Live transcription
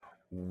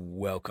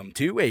Welcome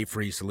to A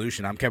Free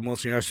Solution. I'm Kevin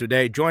Wilson, your host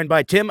today, joined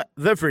by Tim,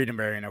 the Freedom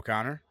Barian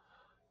O'Connor.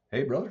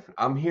 Hey, brother.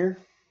 I'm here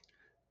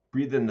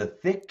breathing the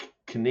thick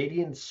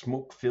Canadian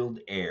smoke-filled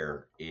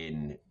air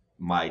in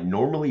my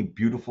normally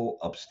beautiful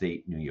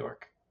upstate New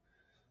York.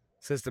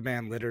 Says the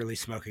man literally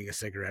smoking a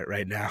cigarette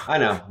right now. I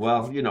know.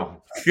 Well,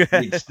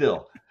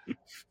 still,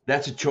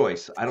 that's a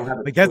choice. I don't have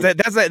a Like choice.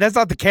 that's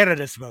not the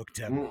Canada smoke,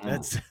 Tim.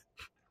 Mm-mm.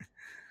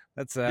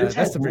 That's This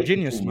has the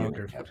Virginia nicotine in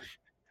smoker. it,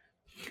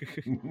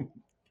 Kevin.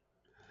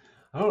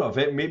 I don't know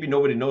if maybe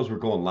nobody knows we're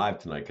going live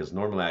tonight because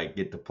normally I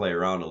get to play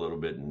around a little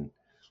bit and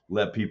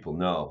let people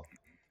know.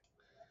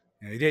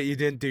 You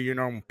didn't do your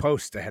normal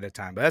post ahead of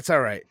time, but that's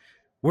all right.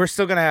 We're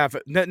still going to have,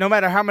 no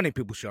matter how many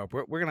people show up,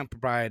 we're going to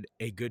provide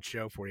a good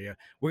show for you.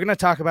 We're going to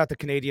talk about the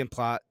Canadian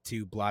plot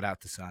to blot out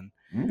the sun.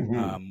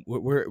 Mm-hmm.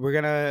 We're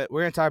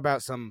gonna talk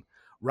about some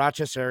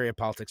Rochester area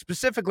politics.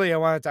 Specifically, I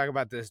want to talk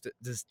about this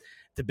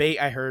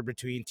debate I heard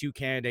between two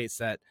candidates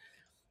that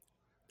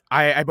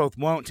I both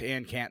won't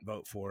and can't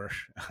vote for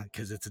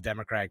because it's a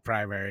Democratic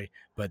primary,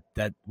 but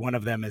that one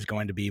of them is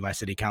going to be my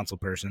city council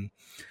person.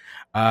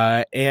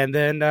 And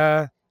then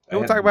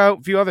we'll talk about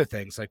a few other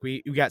things. Like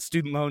we got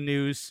student loan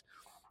news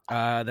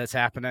that's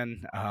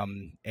happening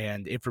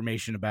and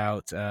information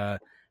about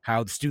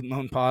how the student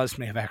loan pause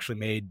may have actually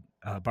made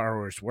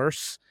borrowers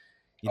worse.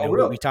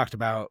 Really? We talked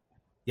about,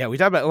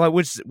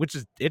 which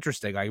is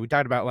interesting. Like we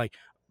talked about like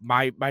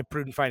my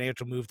prudent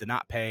financial move to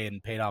not pay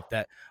and paid off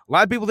debt. A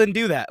lot of people didn't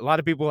do that. A lot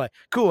of people were like,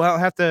 cool, I don't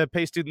have to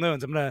pay student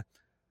loans. I'm gonna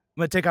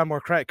take on more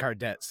credit card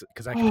debts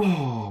because I can.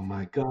 Oh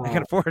my God! I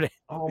can afford it.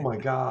 Oh my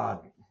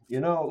God!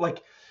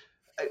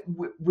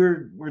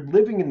 We're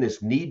living in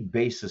this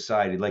need-based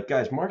society. Like,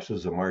 guys,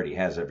 Marxism already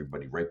has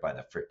everybody right by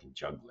the freaking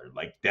jugular.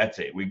 Like, that's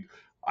it.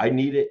 I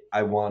need it.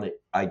 I want it.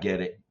 I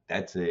get it.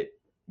 That's it.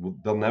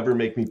 They'll never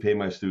make me pay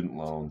my student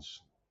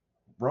loans.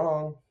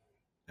 Wrong.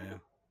 Yeah.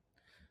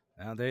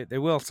 They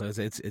will. So it's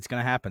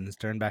going to happen. It's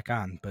turned back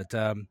on. But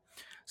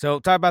so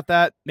talk about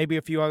that. Maybe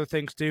a few other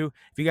things too.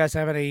 If you guys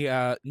have any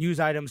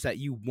news items that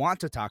you want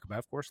to talk about,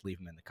 of course, leave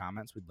them in the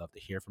comments. We'd love to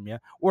hear from you,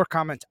 or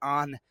comment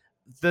on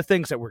the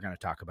things that we're going to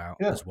talk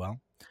about as well.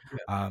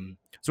 Yeah.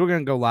 So we're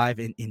going to go live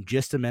in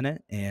just a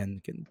minute,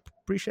 and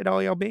appreciate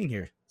all y'all being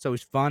here. It's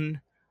always fun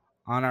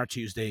on our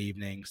Tuesday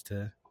evenings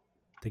to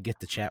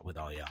get to chat with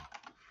all y'all.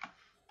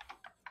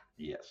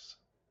 Yes.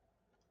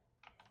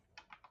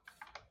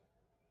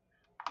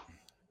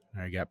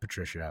 I got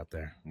Patricia out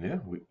there. Yeah.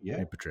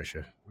 Hey,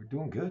 Patricia. We're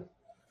doing good.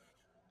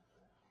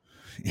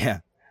 Yeah.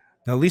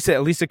 No,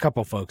 at least a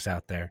couple folks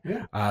out there.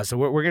 Yeah. So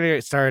we're gonna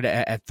get started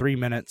at 3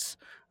 minutes.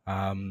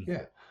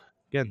 Yeah.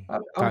 Again,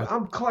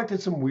 I'm collecting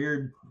some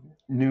weird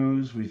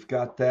news. We've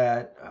got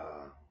that.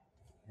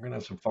 We're gonna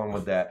have some fun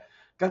with that.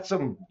 Got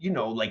some,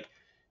 like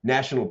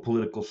national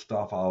political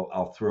stuff.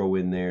 I'll throw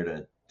in there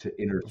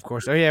to intersperse. Of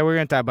course. Oh yeah, we're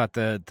gonna talk about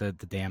the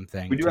damn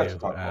thing. We do have to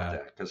talk about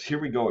that because here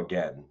we go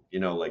again.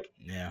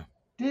 Yeah.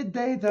 Did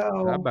they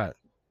though? How about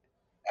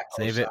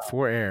save it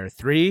for air?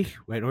 3.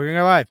 Wait, we're gonna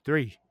go live.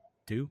 3,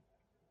 2.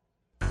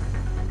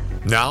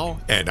 Now,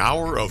 an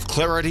hour of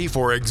clarity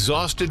for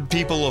exhausted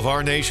people of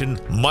our nation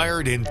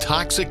mired in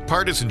toxic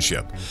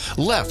partisanship.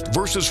 Left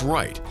versus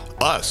right,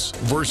 us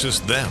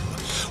versus them.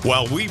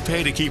 While we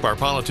pay to keep our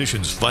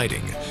politicians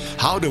fighting,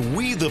 how do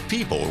we, the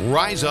people,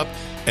 rise up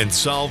and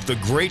solve the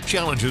great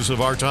challenges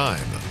of our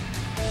time?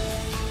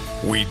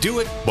 We do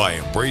it by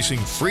embracing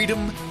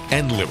freedom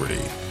and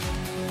liberty.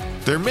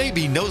 There may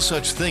be no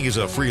such thing as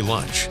a free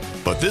lunch,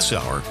 but this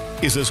hour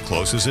is as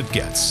close as it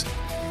gets.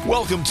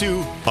 Welcome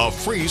to A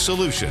Free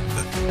Solution. All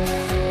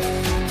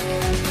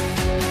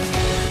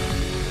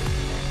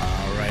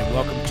right,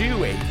 welcome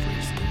to A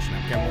Free Solution.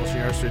 I'm Kevin Wilson,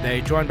 your host today,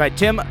 joined by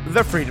Tim,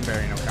 the Freedom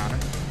Barian O'Connor.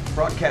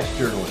 Broadcast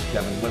journalist,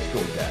 Kevin. Let's go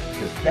with that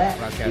because that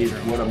is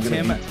what I'm going to be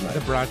tonight. Tim,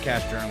 the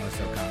broadcast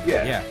journalist O'Connor.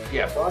 Yeah.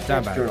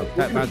 Broadcast journalist.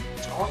 We're going to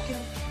be talking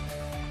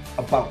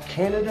about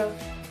Canada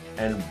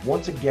and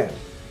once again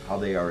how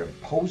they are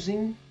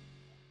imposing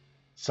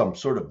some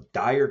sort of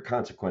dire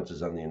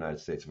consequences on the United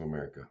States of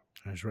America.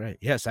 That's right.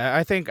 Yes,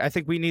 I think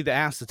we need to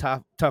ask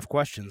the tough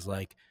questions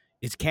like,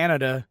 is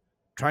Canada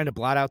trying to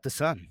blot out the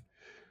sun?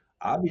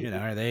 Obviously,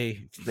 are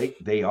they?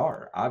 They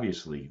are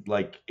obviously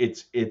like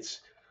it's.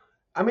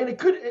 I mean,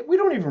 we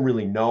don't even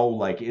really know.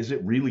 Like, is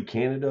it really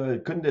Canada?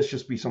 Couldn't this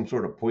just be some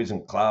sort of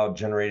poison cloud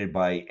generated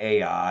by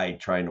AI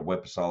trying to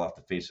wipe us all off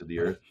the face of the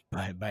earth?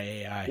 By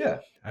AI. Yeah.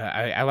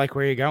 I like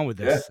where you're going with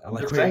this. Yeah, I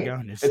like where you're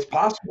going. It's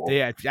possible.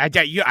 Yeah. I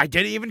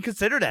didn't even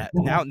consider that.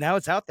 Now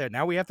it's out there.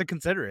 Now we have to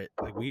consider it.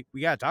 Like we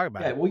got to talk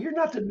about it. Yeah. Well, you're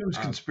not the news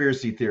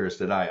conspiracy theorist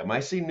that I am. I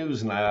see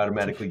news and I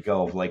automatically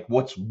go like,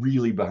 what's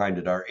really behind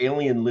it? Our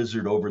alien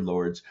lizard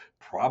overlords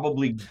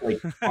probably like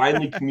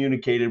finally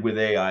communicated with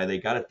AI. They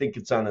got to think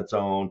it's on its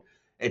own.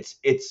 And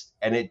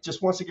it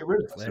just wants to get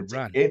rid of us. It's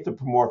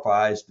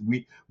anthropomorphized.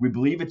 We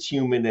believe it's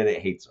human and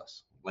it hates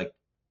us. Like,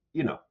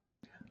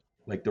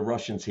 like the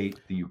Russians hate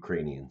the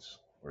Ukrainians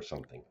or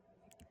something.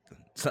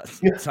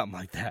 Something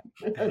like that.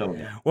 I don't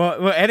know.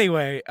 Well,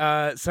 anyway,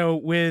 so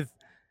with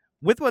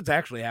with what's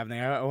actually happening,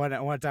 I want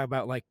to talk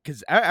about, like,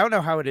 because I don't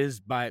know how it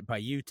is by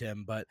you,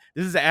 Tim, but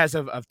this is as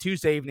of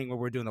Tuesday evening where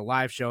we're doing the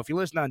live show. If you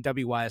listen on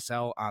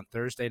WYSL on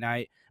Thursday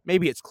night,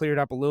 maybe it's cleared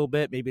up a little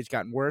bit, maybe it's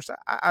gotten worse.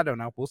 I don't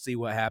know. We'll see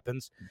what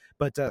happens.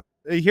 But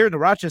here in the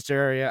Rochester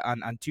area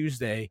on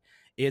Tuesday,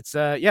 it's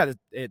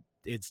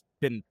it's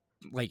been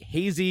like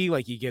hazy,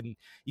 like you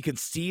can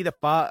see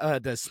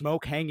the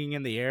smoke hanging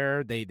in the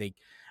air.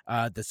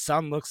 The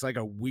sun looks like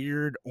a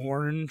weird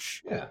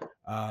orange. Yeah.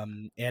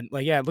 And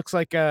like, yeah, it looks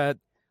like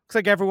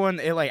everyone,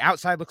 like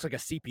outside looks like a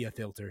sepia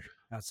filter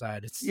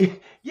outside. It's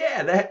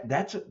Yeah,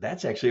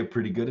 that's actually a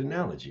pretty good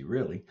analogy,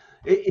 really.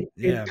 It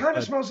yeah, kind of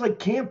but smells like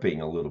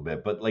camping a little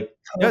bit, but like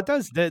yeah, it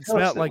does. It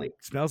constantly.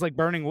 smells like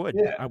burning wood,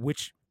 Yeah,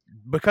 which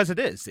because it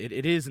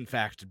is in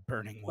fact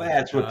burning well, wood.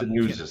 that's what the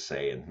news is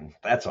saying.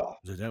 That's all.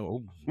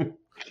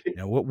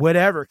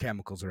 Whatever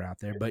chemicals are out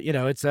there, but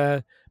it's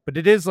but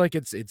it is like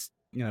it's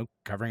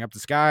covering up the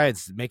sky.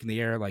 It's making the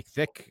air like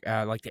thick.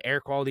 Like the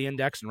air quality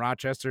index in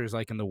Rochester is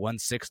like in the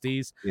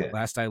 160s. Yeah.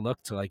 Last I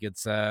looked, like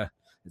it's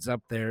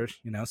up there.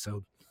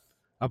 So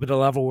up at a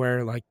level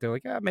where like they're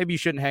like, maybe you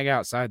shouldn't hang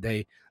outside.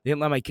 They didn't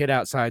let my kid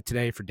outside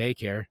today for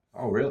daycare.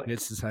 Oh, really?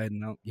 It's decided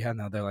no.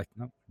 They're like,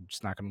 no, I'm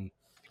just not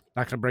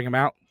gonna bring him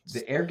out.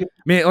 The air gets.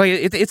 I mean, like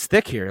it's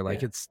thick here.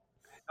 Like Yeah. it's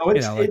No,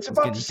 it's like it's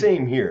about the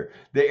same here.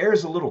 The air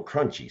is a little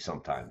crunchy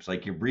sometimes.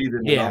 Like you're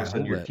breathing, and all of yeah, a a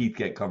sudden little your bit. teeth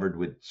get covered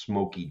with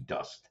smoky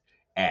dust,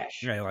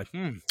 ash. Yeah, you're like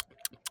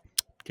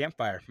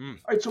campfire. All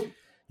right, so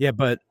Yeah,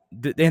 but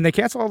and they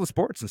cancel all the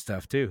sports and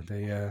stuff too.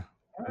 They a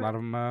lot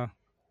of them.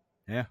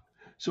 Yeah.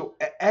 So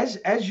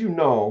as you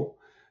know,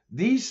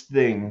 these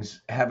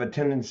things have a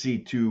tendency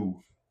to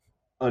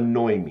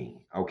annoy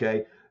me,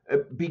 okay?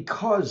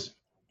 Because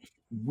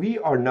we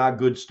are not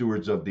good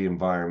stewards of the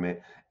environment,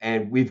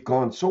 and we've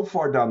gone so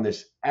far down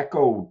this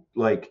echo,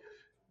 like,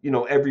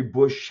 every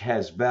bush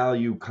has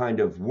value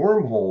kind of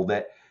wormhole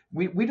that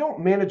we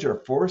don't manage our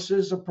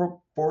forests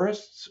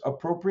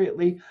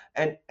appropriately.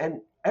 And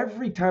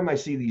every time I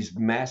see these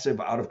massive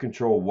out of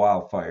control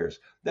wildfires,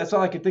 that's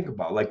all I can think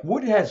about. Like,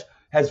 wood has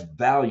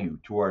value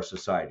to our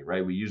society,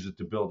 right? We use it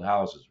to build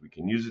houses, we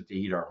can use it to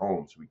heat our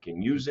homes, we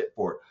can use it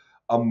for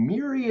a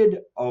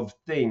myriad of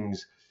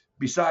things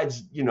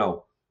besides,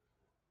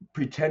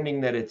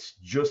 pretending that it's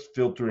just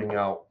filtering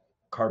out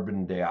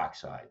carbon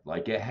dioxide.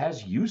 Like, it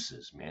has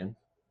uses, man.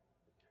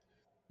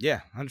 Yeah,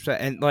 100%.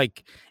 And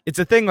like it's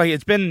a thing. Like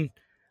it's been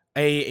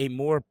a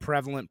more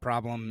prevalent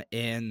problem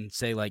in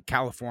say like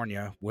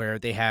California, where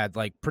they had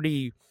like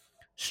pretty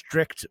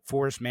strict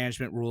forest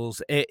management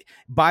rules,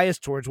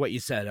 biased towards what you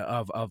said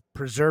of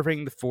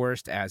preserving the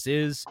forest as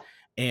is,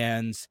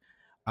 and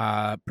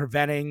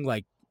preventing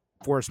like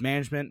forest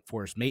management,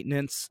 forest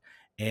maintenance,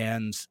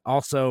 and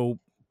also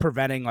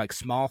preventing like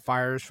small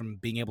fires from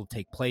being able to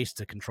take place,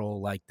 to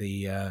control like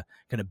the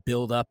kind of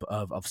buildup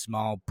of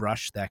small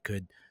brush that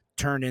could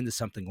turn into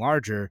something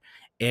larger.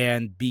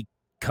 And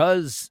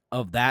because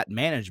of that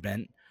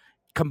management,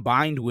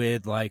 combined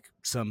with like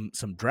some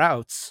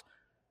droughts,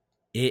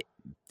 it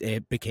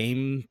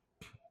became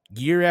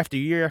year after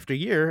year after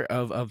year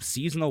of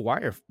seasonal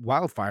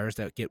wildfires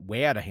that get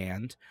way out of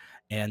hand.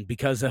 And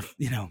because of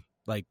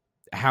like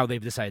how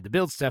they've decided to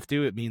build stuff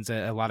too, it means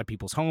that a lot of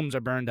people's homes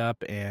are burned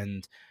up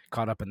and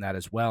caught up in that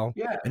as well.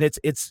 Yeah. And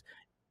it's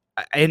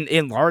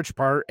in large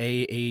part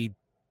a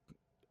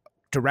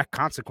direct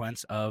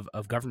consequence of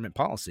government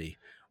policy,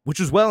 which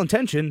was well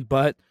intentioned,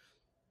 but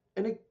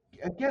And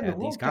again, the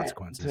had these road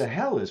consequences. to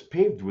hell is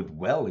paved with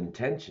well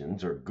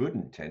intentions or good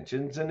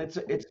intentions, and it's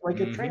like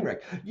a train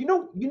wreck. You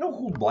know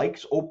who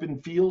likes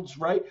open fields,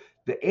 right?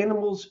 The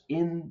animals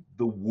in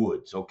the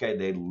woods. Okay,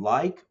 they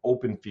like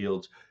open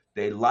fields.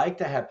 They like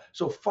to have,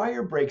 so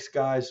fire breaks,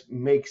 guys,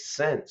 make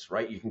sense,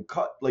 right? You can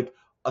cut like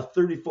a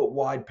 30-foot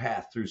wide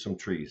path through some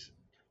trees,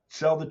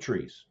 sell the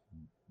trees,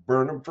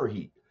 burn them for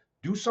heat,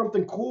 do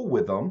something cool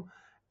with them,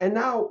 and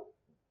now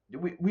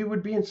we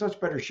would be in such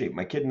better shape.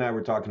 My kid and I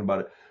were talking about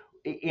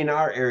it. In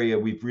our area,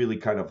 we've really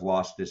kind of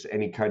lost this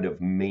any kind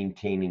of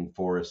maintaining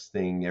forest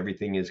thing.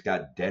 Everything has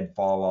got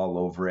deadfall all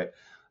over it.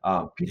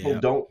 People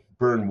don't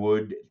burn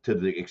wood to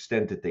the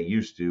extent that they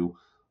used to,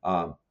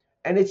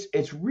 and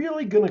it's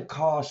really going to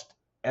cost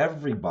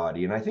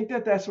everybody. And I think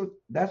that's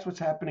what's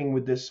happening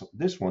with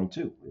this one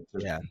too.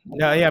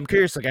 I'm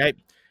curious. Like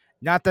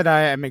not that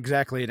I am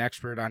exactly an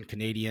expert on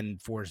Canadian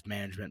forest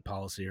management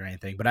policy or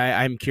anything, but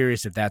I'm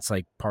curious if that's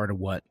like part of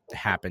what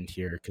happened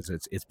here, because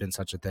it's been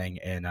such a thing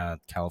in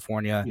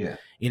California. Yeah.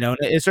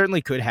 It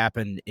certainly could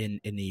happen in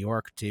New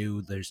York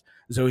too. There's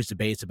always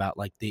debates about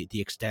like the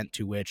extent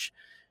to which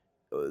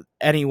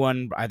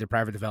anyone, either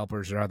private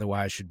developers or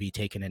otherwise, should be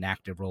taking an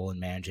active role in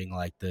managing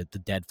like the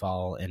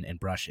deadfall and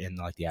brush in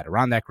like the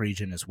Adirondack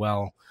region as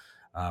well,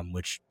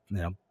 which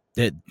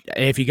that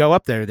if you go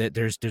up there, that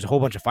there's a whole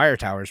bunch of fire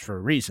towers for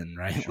a reason,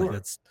 right? Sure.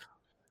 Like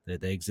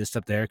they exist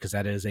up there because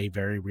that is a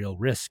very real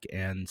risk.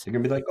 And they're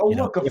gonna be like, oh,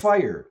 look, a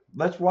fire.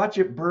 Let's watch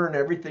it burn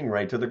everything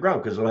right to the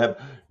ground, because they'll have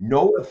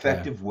no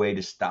effective way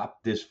to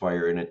stop this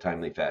fire in a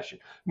timely fashion.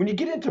 When you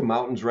get into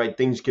mountains, right,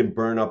 things can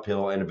burn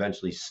uphill and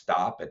eventually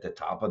stop at the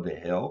top of the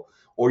hill,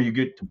 or you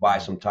get to buy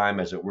some time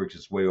as it works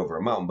its way over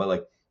a mountain. But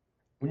like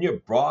when you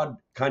have broad,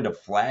 kind of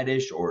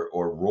flattish or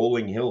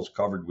rolling hills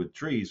covered with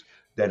trees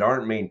that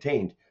aren't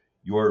maintained,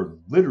 you're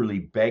literally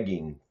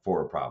begging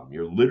for a problem.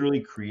 You're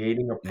literally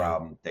creating a Yeah.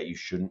 problem that you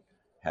shouldn't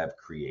have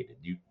created.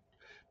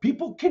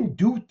 People can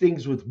do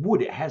things with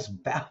wood. It has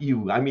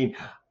value. I mean,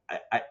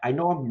 I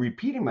know I'm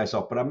repeating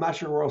myself, but I'm not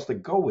sure where else to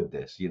go with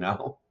this, you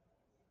know?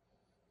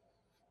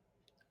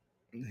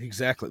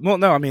 Exactly. Well,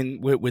 no, I mean,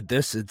 with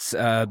this, it's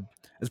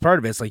as part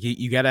of it, it's like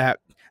you gotta have.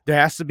 There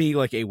has to be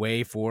like a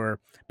way for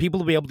people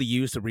to be able to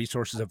use the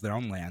resources of their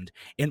own land,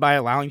 and by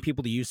allowing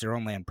people to use their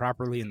own land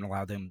properly and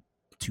allow them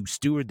to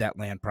steward that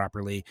land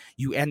properly,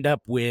 you end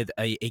up with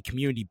a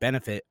community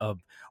benefit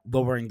of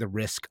lowering the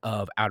risk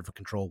of out of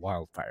control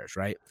wildfires,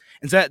 right?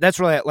 And so that's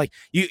really like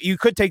you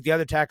could take the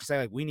other tack and say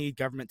like we need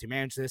government to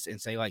manage this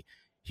and say like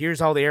here's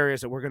all the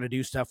areas that we're going to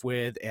do stuff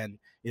with, and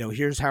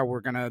here's how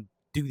we're going to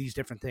do these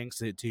different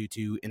things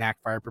to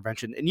enact fire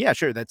prevention. And yeah,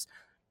 sure, that's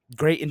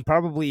great and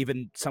probably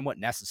even somewhat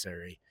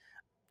necessary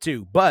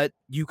too. But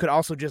you could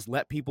also just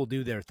let people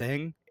do their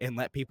thing and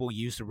let people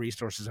use the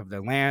resources of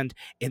their land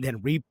and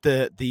then reap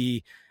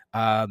the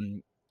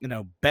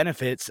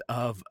benefits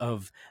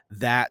of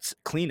that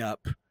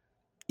cleanup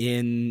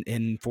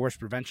in forest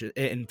prevention,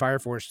 in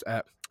forest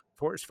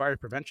fire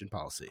prevention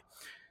policy.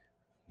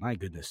 My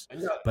goodness. I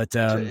know But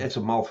it's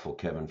a mouthful,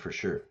 Kevin, for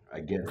sure. I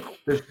get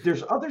it.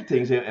 There's other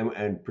things,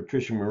 and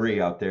Patricia Marie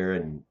out there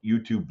in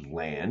YouTube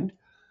land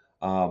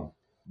um,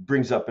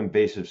 brings up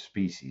invasive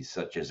species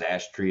such as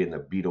ash tree and the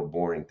beetle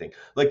boring thing.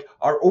 Like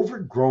our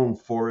overgrown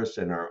forests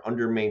and our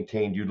under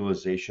maintained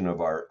utilization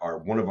of our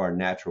one of our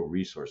natural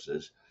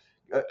resources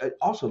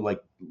also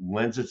like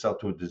lends itself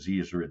to a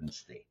disease ridden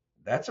state.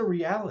 That's a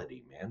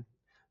reality, man.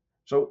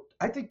 So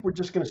I think we're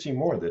just going to see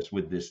more of this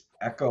with this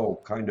echo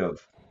kind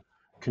of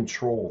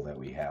control that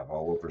we have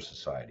all over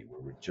society,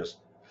 where we're just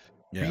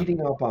yeah. beating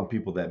up on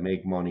people that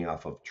make money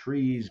off of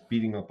trees,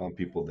 beating up on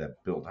people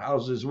that build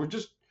houses.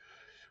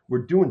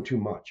 We're doing too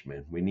much,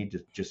 man. We need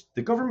to just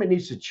the government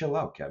needs to chill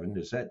out, Kevin.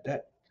 Is that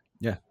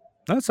Yeah.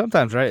 No,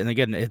 sometimes, right? And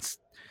again, it's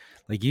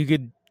like you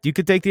could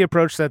take the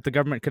approach that the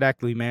government could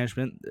actively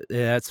management.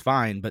 That's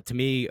fine, but to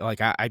me, like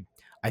I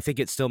think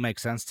it still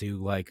makes sense to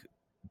like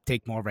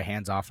take more of a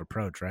hands off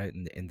approach, right?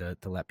 And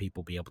to let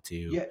people be able to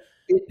yeah,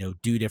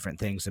 it, do different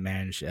things to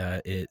manage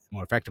it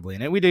more effectively.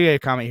 And then we did get a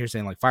comment here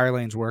saying like fire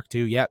lanes work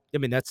too. Yeah, I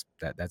mean that's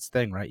the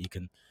thing, right? You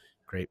can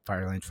create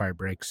fire lanes, fire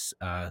breaks,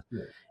 yeah.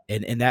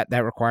 and that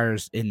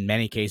requires in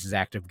many cases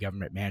active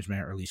government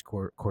management or at least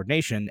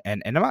coordination.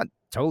 And I'm not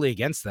totally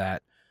against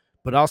that,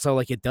 but also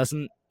like it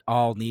doesn't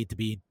all need to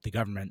be the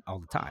government all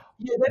the time.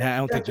 Yeah, And I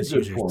don't think that's a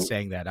this good user is point.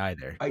 saying that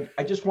either.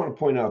 I just want to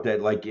point out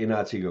that like in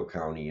Otsego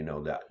County,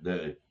 that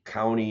the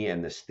county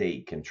and the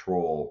state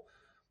control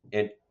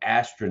an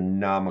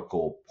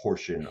astronomical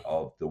portion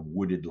of the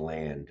wooded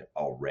land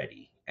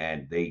already,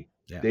 and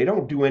Yeah, they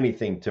don't do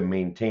anything to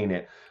maintain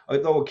it.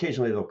 Although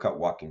occasionally they'll cut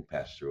walking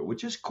paths through it,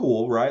 which is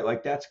cool, right?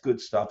 Like that's good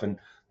stuff. And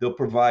they'll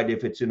provide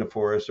if it's in a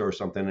forest or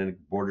something and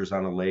it borders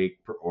on a lake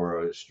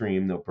or a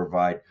stream, they'll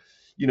provide,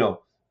 you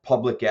know,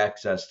 public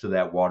access to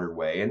that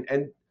waterway.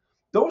 And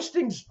those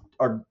things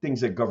are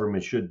things that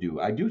government should do.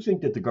 I do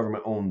think that the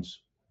government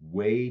owns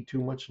way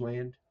too much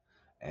land,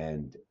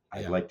 and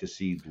I'd yeah. like to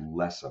see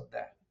less of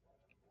that.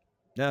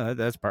 No,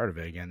 that's part of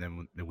it. Again,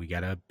 then we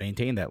got to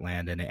maintain that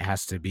land, and it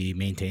has to be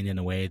maintained in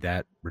a way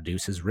that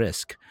reduces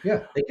risk.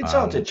 Yeah, they can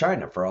sell it to Um,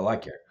 China for all I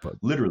care. but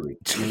Literally,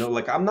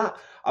 like I'm not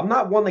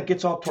one that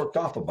gets all torqued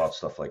off about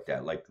stuff like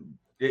that. Like,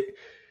 it,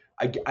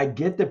 I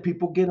get that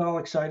people get all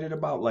excited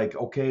about like,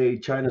 okay,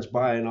 China's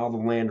buying all the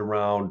land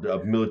around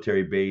a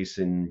military base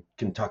in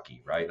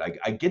Kentucky, right?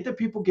 I get that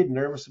people get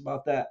nervous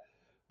about that,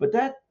 but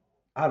that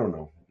I don't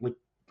know. Like,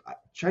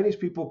 Chinese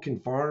people can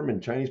farm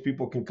and Chinese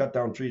people can cut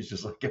down trees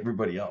just like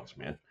everybody else,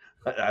 man.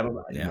 I don't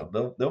know. yeah,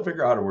 They'll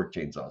figure out how to work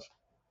chainsaws.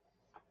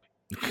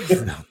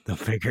 they'll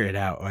figure it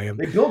out.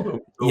 They build them,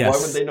 so why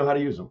would Yes, they know how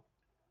to use them?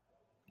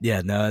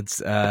 yeah, no,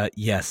 it's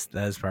yes,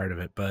 that is part of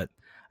it. But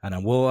I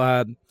don't know.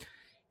 We'll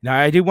now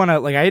I do want to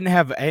like I didn't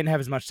have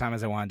as much time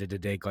as I wanted to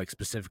dig like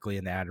specifically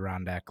in the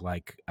Adirondack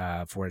like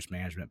forest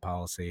management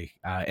policy,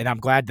 and I'm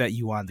glad that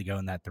you wanted to go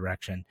in that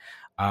direction.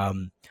 But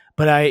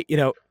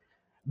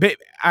but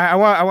I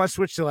want to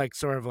switch to like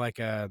sort of like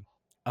a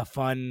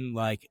fun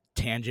like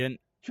tangent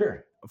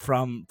Sure.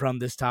 from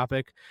this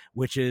topic,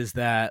 which is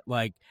that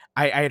like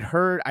I had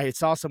heard I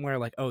saw somewhere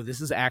like, oh,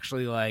 this is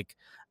actually like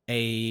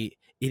it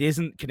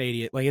isn't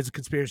Canadian, like it's a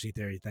conspiracy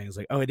theory thing. It's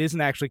like, oh, it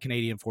isn't actually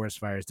Canadian forest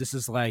fires. This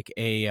is like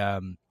a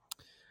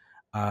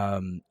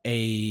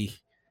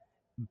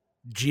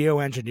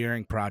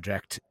geoengineering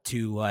project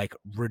to like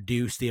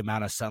reduce the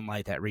amount of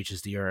sunlight that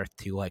reaches the earth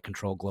to like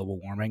control global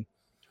warming.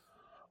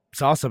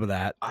 Saw some of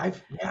that.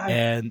 I've yeah, I've,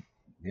 And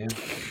yeah,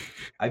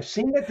 I've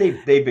seen that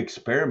they've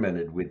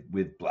experimented with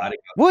blotting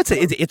out well, the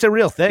sun. it's a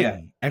real Yeah,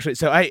 thing actually.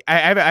 So I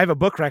have a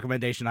book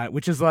recommendation on it,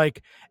 which is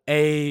like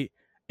a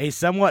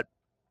somewhat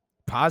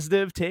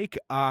positive take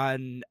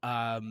on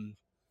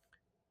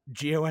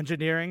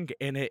geoengineering,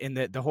 and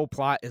the whole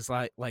plot is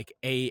like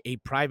a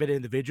private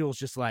individual is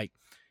just like,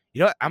 you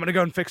know what, I'm gonna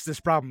go and fix this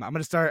problem. I'm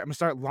gonna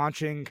start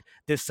launching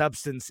this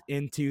substance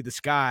into the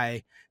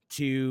sky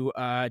to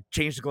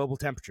change the global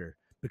temperature,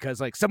 because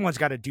like someone's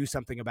got to do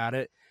something about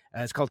it.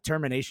 It's called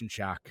termination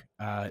shock.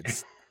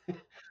 It's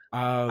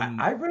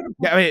I read a book.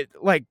 yeah, I mean,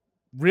 like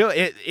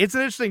it's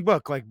an interesting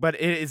book, like, but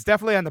it's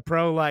definitely on the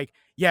pro, like,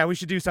 yeah, we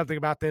should do something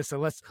about this. So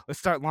let's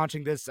start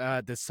launching this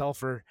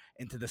sulfur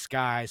into the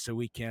sky so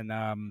we can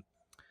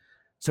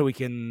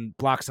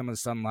block some of the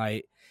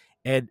sunlight.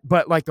 And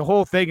but like the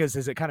whole thing is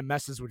it kind of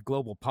messes with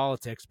global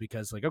politics,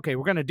 because like, okay,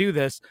 we're gonna do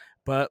this,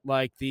 but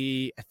like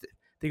I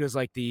think it was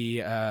like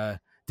the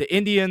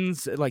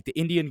Indians, like the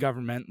Indian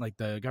government, like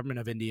the government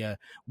of India,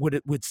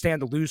 would stand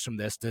to lose from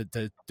this.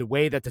 The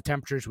way that the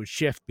temperatures would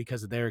shift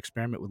because of their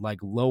experiment would like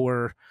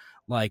lower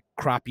like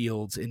crop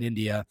yields in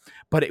India,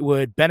 but it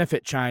would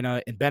benefit China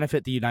and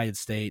benefit the United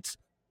States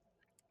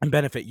and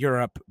benefit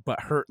Europe,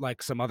 but hurt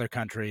like some other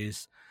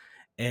countries.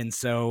 And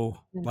so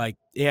like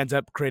it ends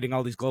up creating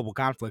all these global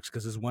conflicts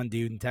because this one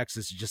dude in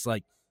Texas is just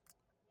like,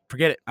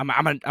 forget it. I'm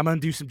gonna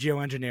do some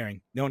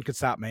geoengineering. No one can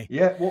stop me.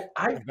 Yeah, well,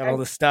 I've got all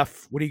this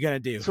stuff. What are you gonna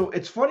do? so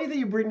it's funny that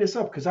you bring this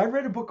up because I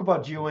read a book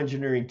about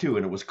geoengineering too,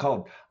 and it was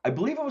called, I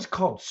believe it was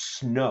called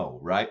Snow,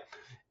 right?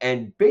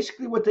 And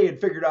basically, what they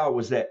had figured out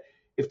was that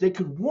if they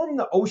could warm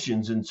the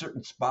oceans in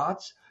certain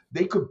spots,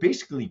 they could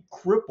basically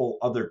cripple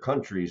other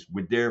countries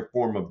with their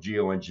form of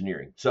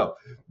geoengineering. So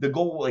the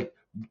goal, like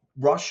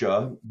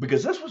Russia,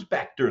 because this was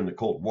back during the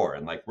Cold War,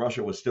 and like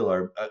Russia was still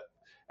our,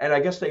 and I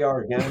guess they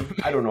are again.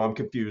 I don't know. I'm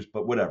confused,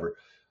 but whatever.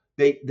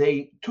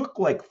 They took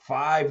like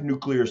 5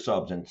 nuclear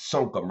subs and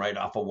sunk them right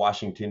off of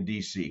Washington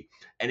D.C.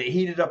 and it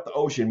heated up the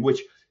ocean,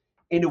 which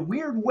in a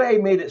weird way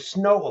made it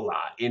snow a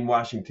lot in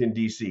Washington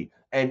D.C.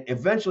 And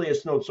eventually it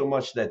snowed so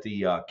much that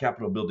the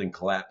Capitol building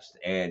collapsed,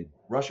 and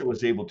Russia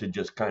was able to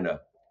just kind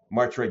of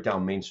march right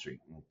down Main Street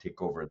and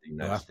take over the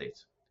United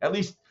States, at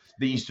least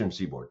the Eastern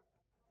Seaboard.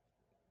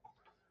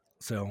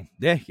 So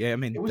yeah, I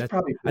mean, It was that,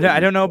 probably I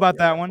don't know about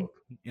that that one. book.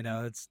 You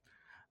know, it's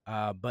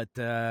but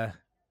yeah,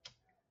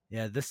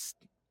 this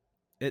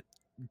it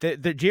the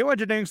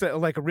geoengineering's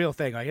like a real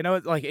thing. Like, you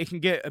know, like it can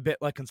get a bit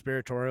like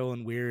conspiratorial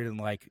and weird and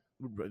like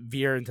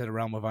veer into the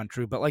realm of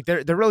untrue. But like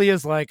there really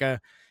is like a,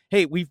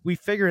 hey, we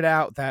figured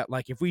out that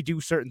like if we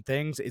do certain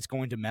things, it's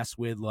going to mess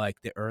with like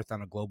the Earth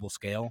on a global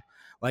scale.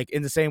 Like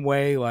in the same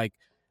way, like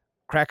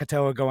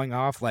Krakatoa going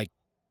off like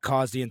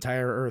caused the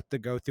entire Earth to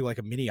go through like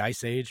a mini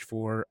ice age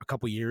for a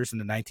couple years in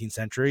the 19th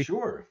century.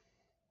 Sure.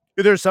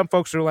 There's some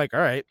folks who are like,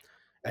 all right,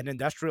 at an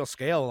industrial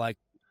scale, like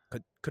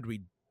could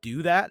we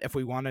do that if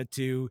we wanted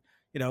to,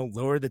 you know,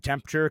 lower the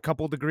temperature a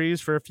couple degrees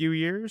for a few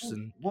years?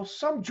 And Well,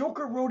 some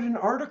joker wrote an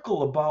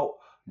article about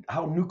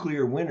how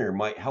nuclear winter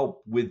might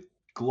help with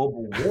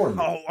global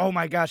warming. oh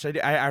my gosh,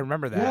 I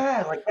remember that.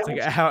 Yeah, like It's that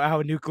like was,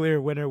 how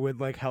nuclear winter would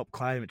like help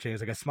climate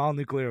change. Like a small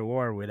nuclear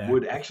war would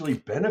actually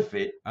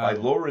benefit by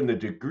lowering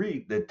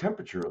the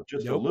temperature of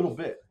just a nope. little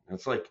bit. And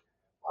it's like,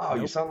 wow,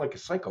 you Nope. sound like a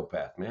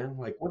psychopath, man.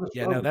 Like, what is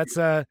Yeah, wrong no, with that's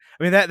you? I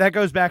mean that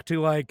goes back to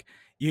like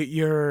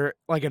you're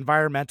like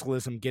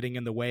environmentalism getting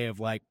in the way of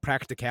like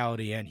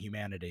practicality and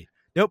humanity.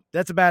 Nope,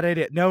 that's a bad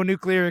idea. No,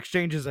 nuclear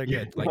exchanges are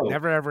Yeah, good. Like no.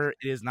 never ever, it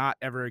is not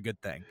ever a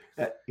good thing.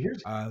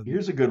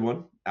 Here's a good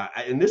one,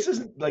 and this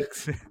isn't like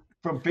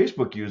from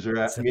Facebook user.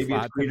 It's a Maybe it's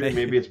plot that Peter,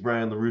 maybe it's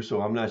Brian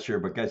LaRusso. I'm not sure,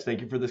 but guys, thank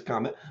you for this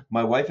comment.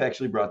 My wife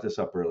actually brought this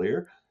up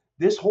earlier.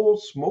 This whole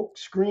smoke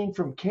screen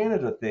from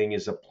Canada thing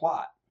is a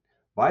plot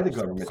by the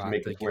government to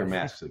make us wear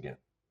masks again.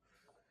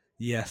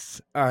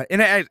 Yes,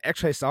 and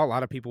I saw a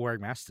lot of people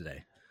wearing masks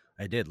today.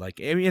 I did, like,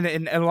 I mean,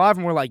 and a lot of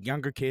them were like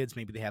younger kids.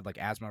 Maybe they had like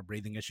asthma or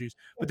breathing issues,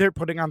 but they're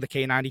putting on the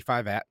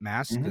K95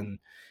 mask Mhm.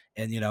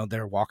 and you know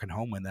they're walking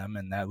home with them,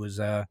 and that was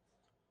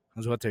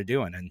what they're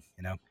doing. And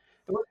you know,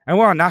 I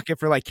want to knock it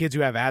for like kids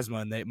who have asthma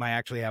and they might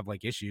actually have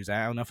like issues.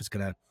 I don't know if it's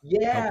gonna help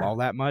Yeah. all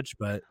that much,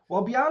 but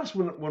Well, I'll be honest,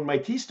 when my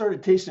teeth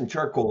started tasting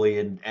charcoaly,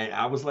 and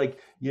I was like,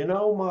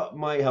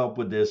 my help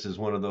with this is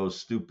one of those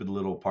stupid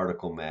little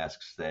particle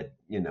masks that,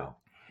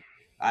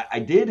 I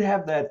did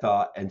have that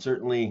thought, and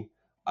certainly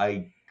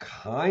I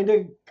kind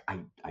of,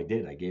 I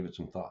did, I gave it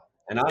some thought.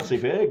 And honestly,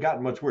 if it had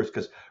gotten much worse,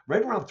 because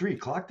right around 3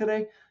 o'clock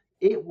today,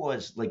 it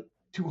was like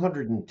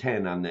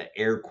 210 on the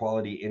air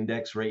quality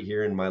index right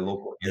here in my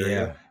local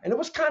area. yeah. And it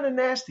was kind of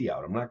nasty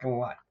out. I'm not going to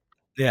lie.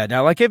 Yeah,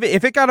 now like if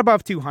it got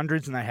above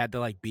 200s and I had to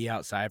like be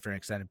outside for an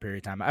extended period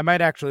of time, I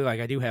might actually like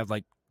I do have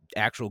like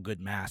actual good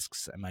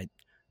masks. I might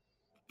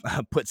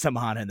put some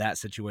on in that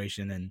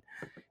situation and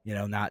you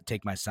know not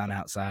take my son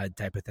outside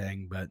type of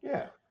thing. But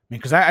Yeah, I mean,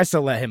 because I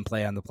still let him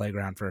play on the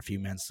playground for a few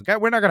minutes. Like,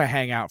 we're not gonna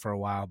hang out for a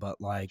while, but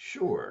like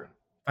sure.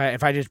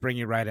 if I just bring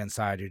you right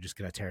inside, you're just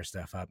gonna tear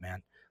stuff up,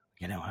 man.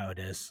 You know how it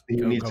is. He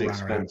Go needs to run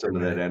around expend for a some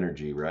of that minute.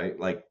 energy, right?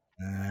 Like,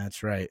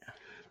 That's right.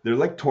 they're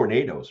like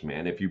tornadoes,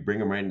 man. If you bring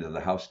them right into the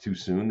house too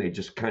soon, they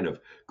just kind of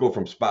go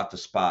from spot to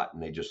spot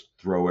and they just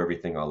throw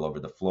everything all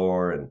over the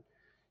floor. And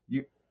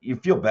you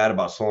feel bad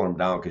about slowing them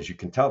down because you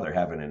can tell they're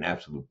having an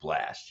absolute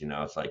blast.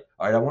 It's like,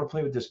 all right, I want to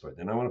play with this toy,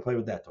 then I want to play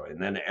with that toy, and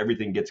then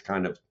everything gets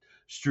kind of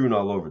strewn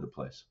all over the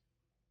place.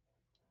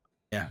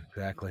 Yeah,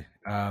 exactly.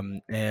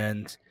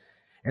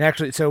 And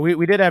actually, so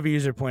we did have a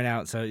user point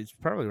out, so it's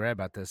probably right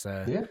about this.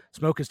 Yeah.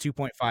 Smoke is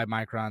 2.5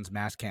 microns.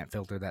 Mass can't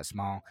filter that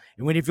small.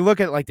 And if you look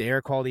at like the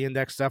air quality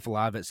index stuff, a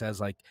lot of it says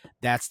like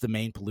that's the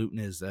main pollutant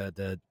is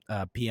the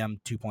PM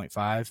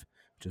 2.5,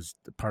 which is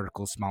the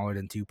particles smaller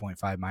than 2.5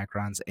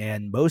 microns.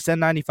 And most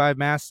N95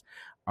 masks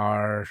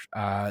are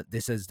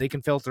this says they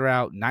can filter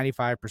out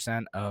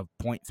 95% of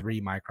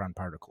 0.3 micron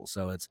particles.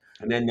 So it's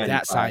And then that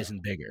 95 size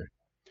and bigger.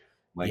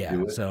 might Yeah.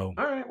 do it. So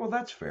All right, well,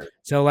 that's fair.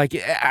 so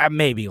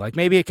maybe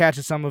it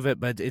catches some of it,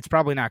 but it's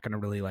probably not going to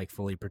really like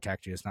fully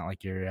protect you. It's not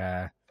like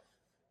you're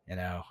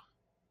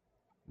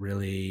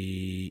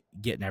really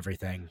getting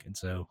everything. And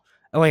so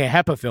like a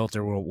HEPA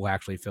filter will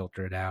actually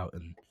filter it out,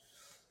 and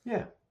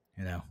Yeah.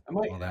 I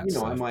might, all that I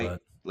stuff. might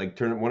But like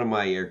turn one of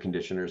my air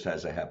conditioners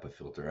has a HEPA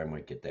filter. I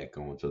might get that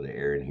going so the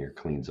air in here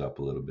cleans up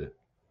a little bit.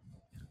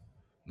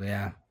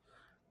 yeah,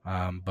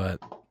 but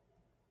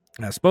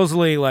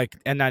supposedly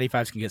like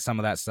N95s can get some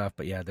of that stuff,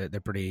 but yeah,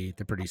 they're pretty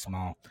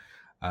small,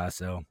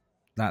 so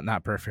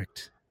not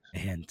perfect.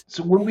 And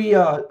So when we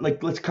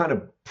let's kind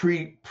of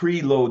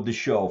preload the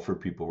show for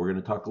people. We're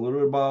going to talk a little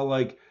bit about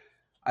like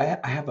I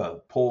have a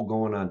poll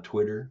going on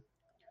Twitter,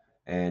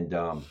 and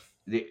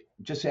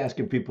just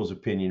asking people's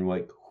opinion,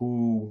 like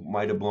who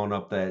might have blown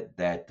up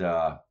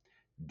that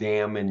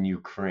dam in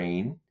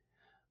Ukraine.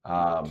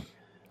 Got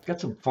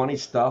some funny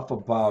stuff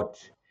about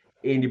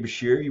Andy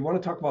Bashir. You want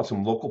to talk about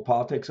some local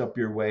politics up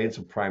your way and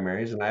some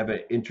primaries, and I have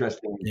an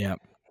interesting yeah.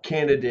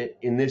 candidate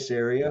in this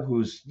area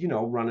who's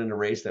running a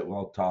race that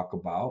we'll talk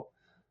about.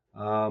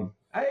 I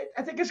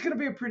think it's going to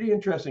be a pretty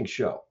interesting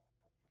show.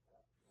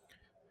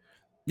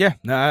 Yeah,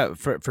 no,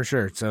 for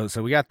sure. So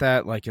we got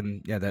that like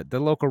in the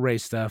local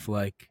race stuff.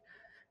 Like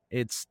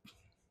it's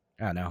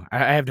I don't know.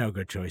 I have no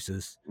good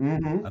choices.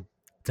 Mm-hmm.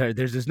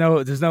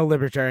 There's no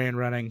libertarian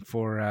running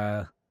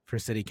for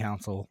city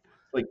council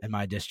Like in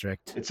my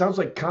district. it sounds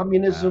like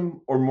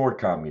communism or more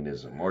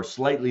communism or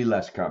slightly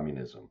less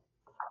communism.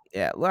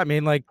 Yeah, well, I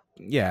mean, like,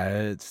 yeah,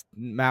 it's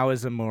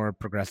Maoism or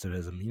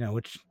progressivism.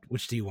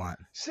 Which do you want?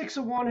 6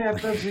 of one,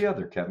 half does the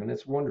other, Kevin.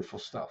 It's wonderful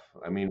stuff.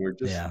 I mean, we're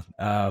just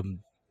Yeah.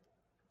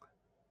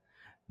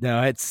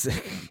 No, it's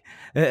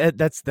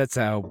that's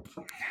how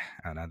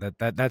I don't know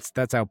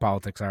that's how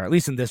politics are, at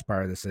least in this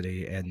part of the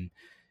city. And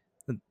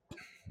I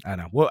don't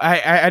know. Well,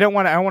 I don't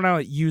want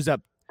to use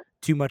up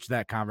too much of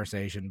that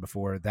conversation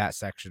before that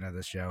section of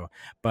the show.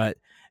 But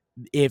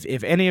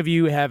if any of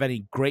you have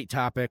any great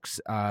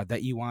topics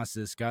that you want us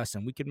to discuss,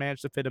 and we can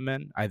manage to fit them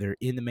in either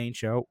in the main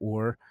show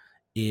or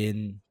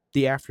in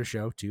the after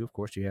show too. Of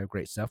course, you have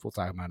great stuff. We'll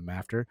talk about them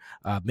after.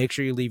 Make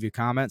sure you leave your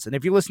comments, and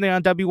if you're listening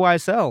on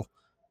WYSL,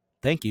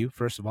 thank you,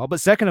 first of all. But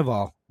second of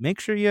all, make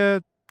sure you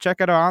check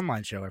out our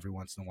online show every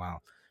once in a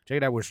while. Check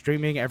it out. We're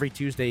streaming every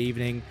Tuesday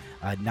evening,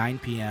 9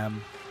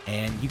 p.m.,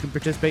 and you can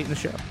participate in the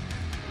show.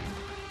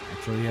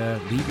 Actually,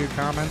 leave your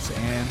comments,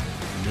 and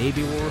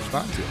maybe we'll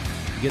respond to it.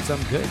 You get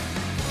something good.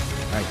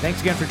 All right, thanks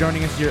again for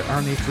joining us here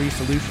on the Free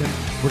Solution.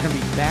 We're going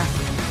to be back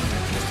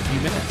in just a few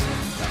minutes.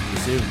 Talk to you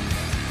soon.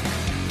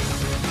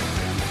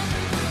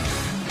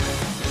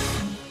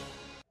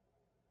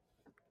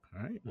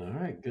 all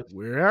right. Good.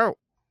 We're out.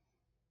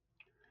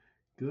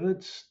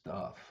 Good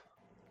stuff.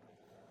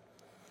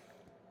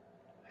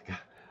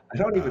 I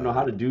don't even know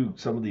how to do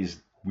some of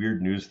these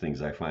weird news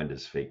things I find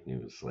as fake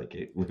news. Like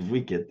if we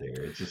get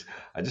there,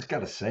 I just got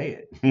to say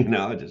it.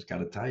 I just got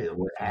to tell you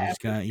what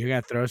happened. You're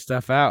gonna throw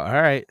stuff out.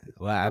 All right.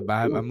 Well,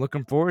 I'm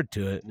looking forward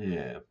to it.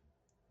 Yeah.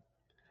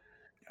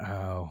 Oh,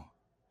 all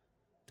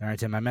right,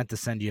 Tim. I meant to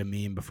send you a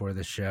meme before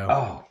the show.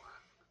 Oh.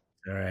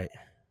 All right.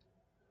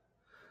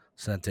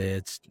 Sent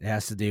it. It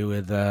has to do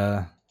with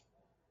Robert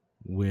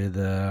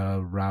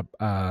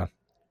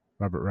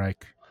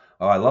Reich.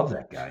 Oh, I love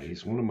that guy.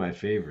 He's one of my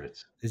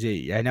favorites. Is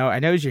he? I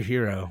know he's your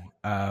hero.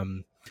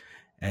 And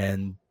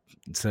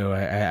so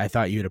I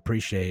thought you'd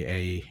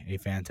appreciate a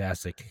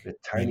fantastic A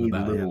tiny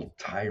little him.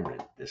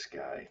 tyrant. This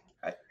guy.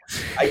 I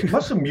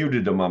must have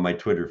muted him on my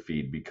Twitter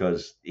feed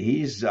because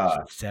he's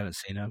Just haven't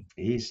seen him.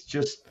 He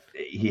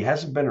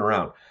hasn't been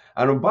around.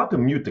 And I'm about to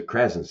mute the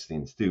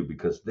Krasensteins too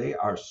because they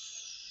are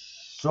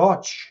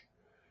such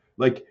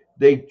like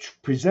they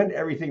present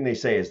everything they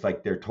say as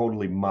like they're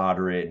totally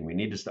moderate and we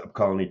need to stop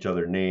calling each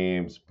other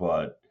names,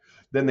 but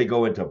then they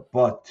go into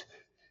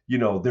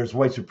there's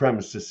white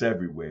supremacists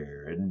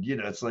everywhere, and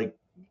it's like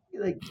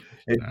and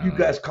you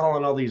guys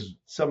calling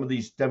some of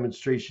these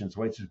demonstrations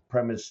white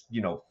supremacist,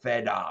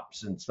 fed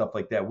ops and stuff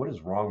like that. What is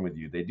wrong with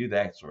you? They do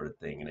that sort of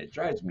thing, and it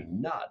drives me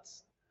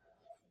nuts.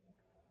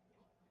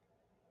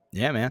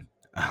 Yeah, man.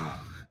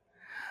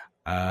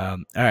 All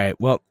right.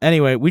 Well,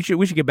 anyway, we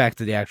should get back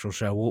to the actual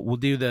show. We'll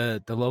do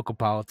the local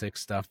politics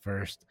stuff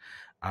first,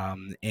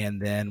 and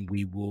then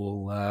we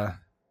will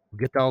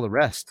get to all the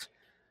rest.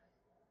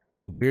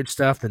 The weird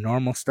stuff, the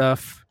normal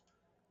stuff,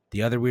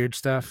 the other weird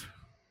stuff.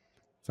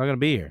 It's not gonna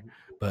be here,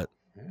 but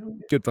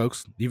good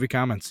folks. Leave your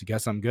comments. You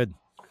got something good.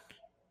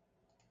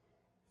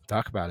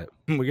 Talk about it.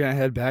 We're gonna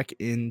head back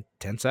in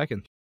 10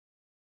 seconds.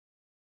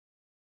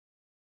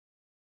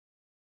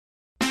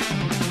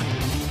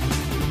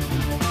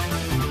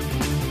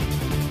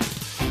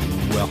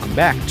 welcome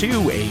back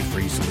to A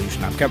Free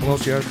Solution. I'm Kevin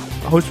Wilson, your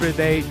host for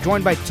today,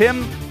 joined by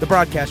Tim, the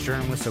broadcast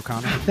journalist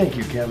O'Connor. Thank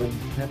you, Kevin.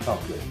 That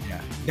felt good. Yeah,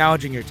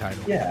 acknowledging your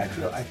title. Yeah,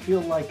 I feel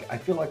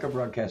like a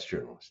broadcast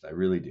journalist. I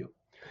really do.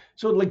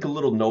 So, like a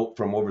little note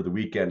from over the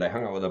weekend, I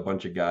hung out with a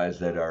bunch of guys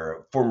that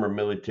are former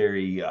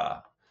military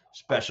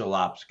special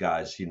ops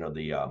guys. You know,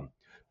 the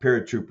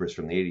paratroopers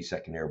from the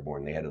 82nd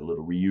Airborne. They had a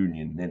little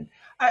reunion, and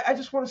I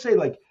just want to say,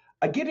 like,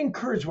 I get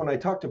encouraged when I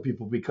talk to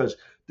people because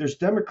there's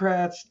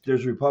Democrats,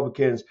 there's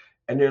Republicans,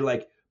 and they're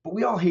like, but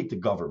we all hate the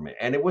government.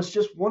 And it was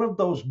just one of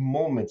those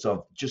moments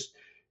of just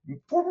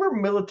former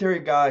military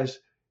guys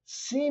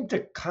seem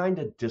to kind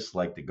of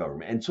dislike the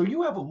government. And so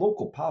you have a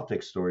local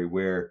politics story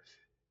where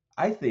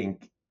I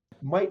think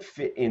might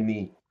fit in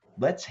the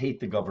let's hate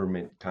the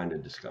government kind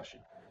of discussion.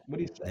 What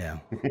do you say? Yeah.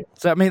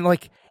 So I mean,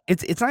 like,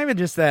 it's not even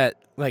just that,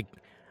 like,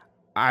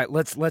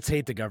 let's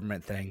hate the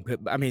government thing, but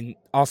I mean,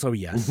 also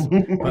yes,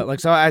 but like,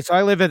 so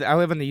I live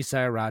in the east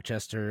side of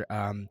Rochester.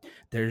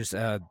 There's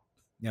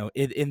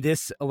in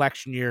this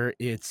election year,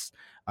 it's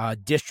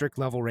district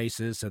level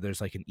races. So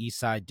there's like an east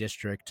side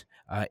district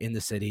in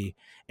the city,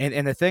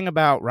 and the thing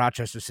about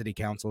Rochester City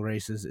Council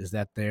races is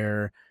that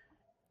there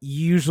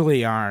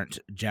usually aren't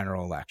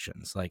general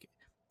elections. Like,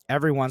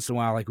 every once in a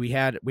while, like we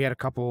had a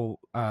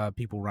couple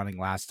people running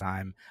last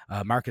time.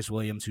 Marcus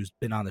Williams, who's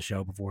been on the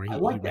show before, I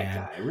like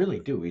that guy. I really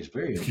do. He's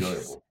very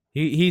enjoyable.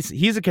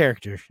 He's a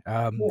character.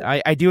 Yeah.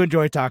 I do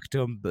enjoy talking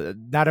to him, but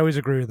not always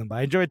agree with him. But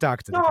I enjoy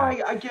talking to the No,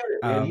 guy. I get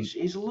it, man.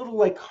 He's a little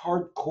like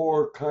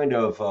hardcore kind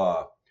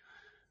of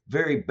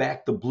very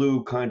back the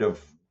blue kind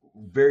of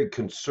very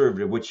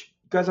conservative, which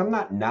guys, I'm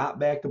not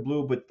back the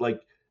blue, but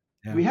like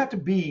Yeah. we have to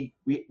be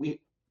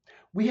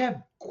we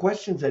have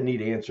questions that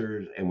need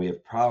answers and we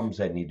have problems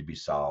that need to be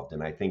solved.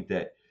 And I think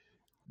that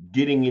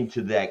getting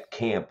into that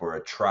camp or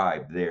a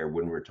tribe there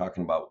when we're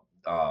talking about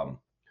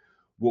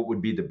what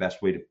would be the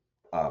best way to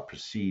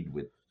proceed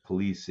with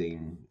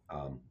policing,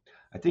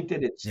 I think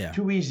that it's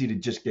too easy to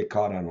just get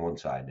caught on one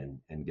side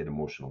and get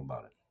emotional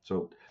about it.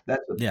 So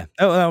that's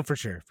Oh, for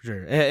sure.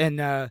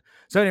 And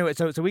so anyway,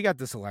 so we got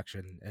this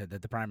election,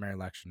 the primary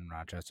election in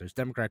Rochester. It's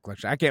Democratic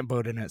election. I can't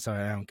vote in it, so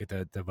I don't get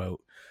to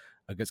vote.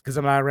 Because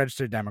I'm not a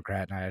registered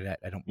Democrat, and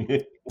I don't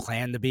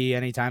plan to be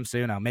anytime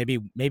soon.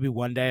 Maybe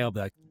one day I'll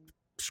be like,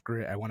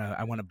 screw it, I want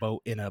to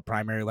vote in a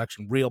primary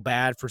election real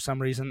bad for some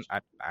reason.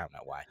 I don't know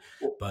why,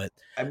 but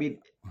I mean,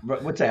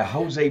 what's that?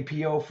 Jose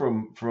Pio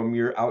from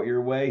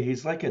your way?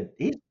 He's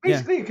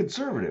basically a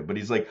conservative, but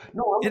he's like,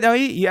 no,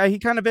 he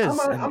kind of is.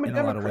 I'm a in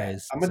Democrat. A lot of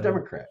ways. I'm a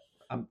Democrat.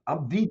 I'm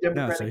the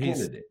Democratic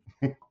candidate.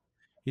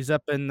 He's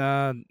up in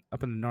the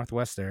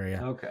Northwest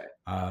area. Okay.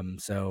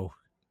 So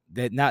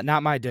that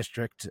not my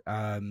district.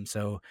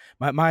 So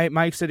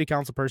my city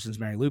council person is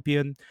Mary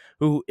Lupian,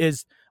 who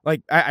is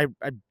like I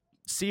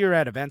see her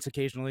at events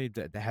occasionally.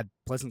 That had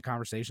pleasant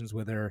conversations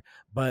with her,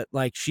 but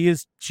like she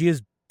is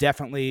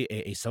definitely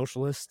a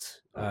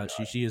socialist.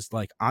 She is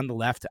like on the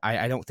left.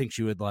 I don't think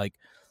she would like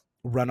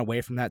run away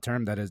from that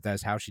term.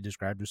 That's how she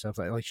described herself.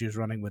 Like she was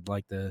running with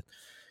like the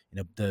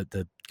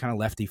the kind of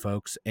lefty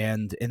folks,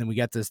 and then we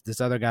got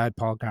this other guy,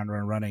 Paul Conroy,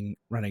 running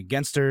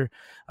against her.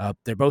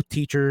 They're both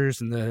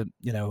teachers in the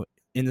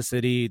in the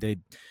city.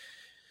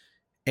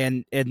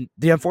 And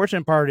the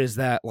unfortunate part is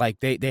that like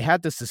they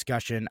had this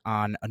discussion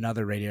on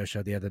another radio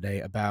show the other day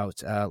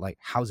about like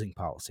housing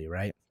policy,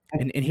 right?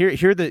 And here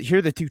are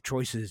the two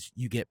choices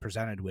you get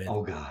presented with.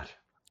 Oh God.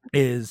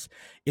 Is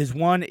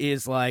one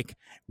is like,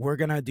 we're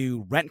gonna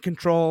do rent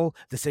control.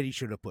 The city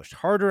should have pushed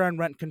harder on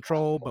rent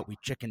control, but we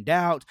chickened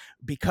out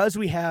because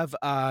we have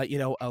a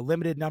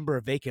limited number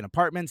of vacant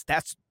apartments.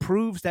 That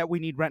proves that we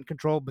need rent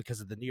control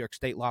because of the New York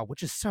state law,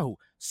 which is so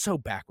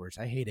backwards.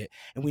 I hate it.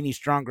 And we need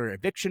stronger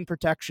eviction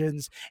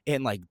protections.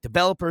 And like,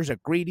 developers are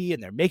greedy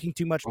and they're making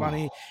too much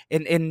money.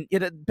 And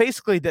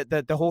basically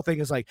the whole thing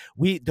is like,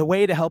 the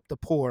way to help the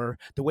poor,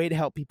 the way to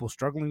help people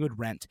struggling with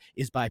rent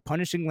is by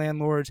punishing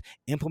landlords,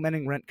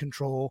 implementing rent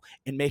control,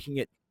 and making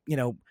it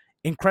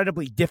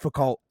incredibly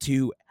difficult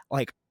to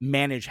like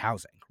manage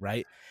housing,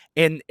 right?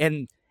 And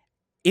it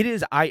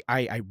is,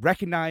 I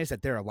recognize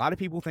that there are a lot of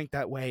people who think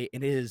that way,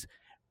 and it is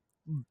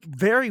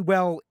very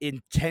well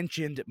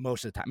intentioned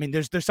most of the time. I mean,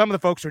 there's some of the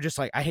folks who are just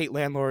like, I hate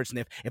landlords,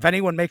 and if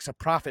anyone makes a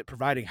profit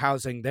providing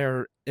housing,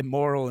 they're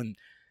immoral. And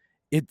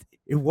it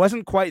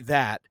wasn't quite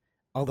that,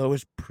 although it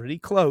was pretty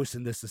close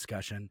in this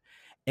discussion.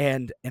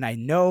 And I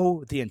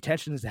know the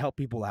intention is to help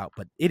people out,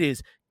 but it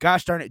is,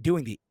 gosh darn it,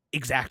 doing the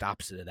exact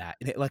opposite of that.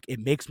 And it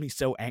makes me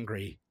so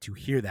angry to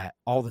hear that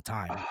all the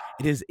time.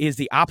 It is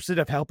the opposite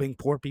of helping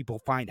poor people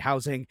find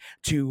housing,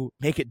 to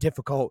make it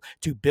difficult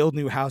to build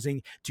new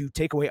housing, to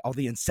take away all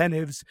the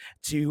incentives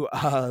to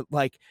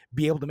like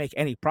be able to make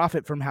any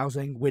profit from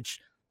housing, which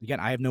again,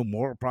 I have no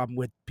moral problem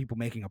with people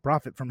making a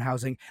profit from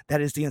housing.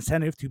 That is the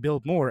incentive to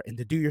build more and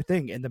to do your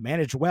thing and to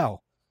manage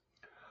well.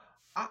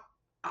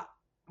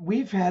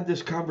 we've had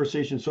this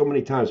conversation so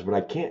many times, but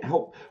I can't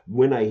help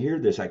when I hear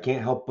this, I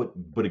can't help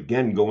but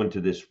again go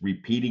into this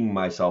repeating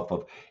myself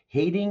of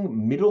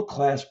hating middle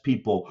class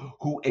people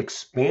who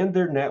expand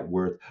their net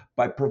worth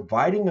by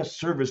providing a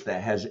service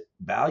that has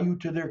value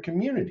to their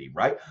community,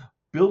 right?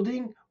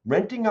 Building,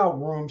 renting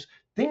out rooms,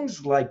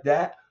 things like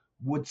that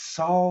would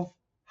solve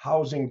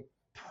housing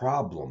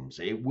problems.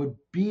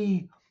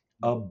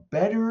 A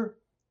better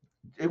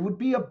it would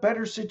be a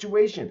better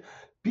situation.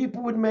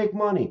 People would make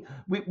money.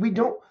 We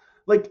don't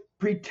like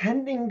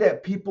pretending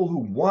that people who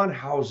want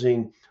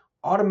housing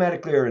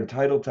automatically are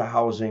entitled to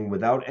housing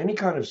without any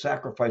kind of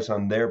sacrifice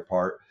on their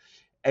part,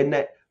 and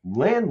that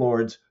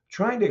landlords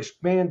trying to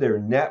expand their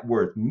net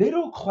worth,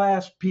 middle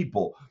class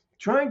people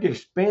trying to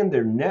expand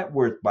their net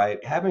worth by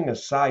having a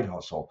side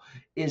hustle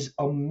is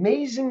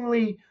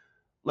amazingly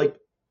like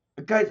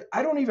guys,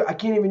 I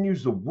can't even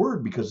use the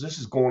word because this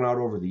is going out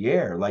over the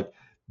air. Like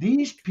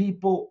these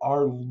people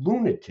are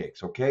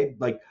lunatics, okay?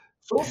 Like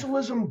Yeah.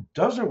 socialism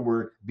doesn't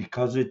work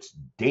because it's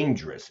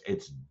dangerous.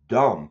 It's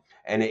dumb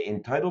and it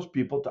entitles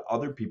people to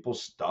other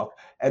people's stuff,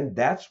 and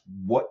that's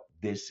what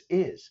this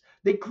is.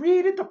 They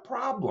created the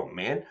problem,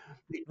 man.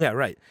 Yeah,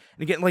 right.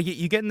 And again, like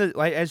you get in the,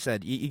 like I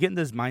said, you get in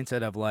this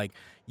mindset of like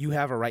you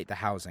have a right to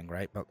housing,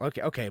 right? But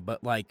okay,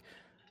 but like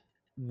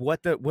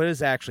what does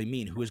that actually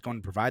mean? Who is going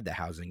to provide the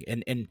housing?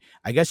 And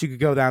I guess you could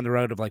go down the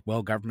road of like,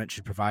 well, government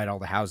should provide all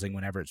the housing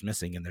whenever it's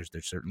missing, and there's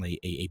certainly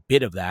a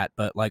bit of that,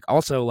 but like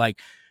also like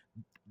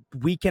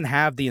we can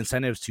have the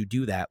incentives to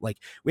do that. Like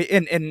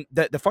and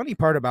the funny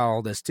part about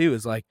all this too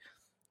is like,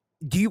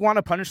 do you want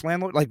to punish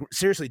landlord? Like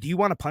seriously, do you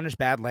want to punish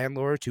bad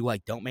landlords who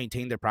like don't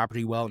maintain their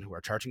property well and who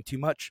are charging too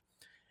much?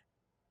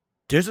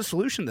 There's a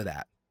solution to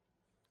that.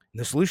 And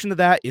the solution to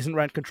that isn't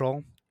rent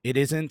control. It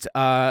isn't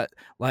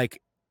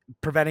like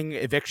preventing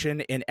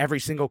eviction in every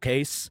single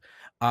case,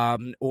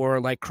 or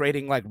like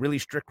creating like really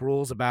strict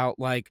rules about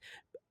like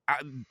uh,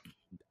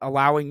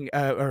 allowing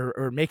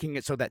or making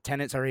it so that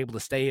tenants are able to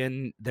stay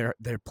in their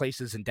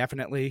places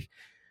indefinitely.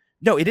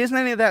 No, it isn't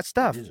any of that It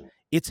stuff. isn't.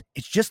 It's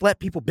just let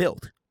people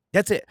build.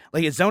 That's it.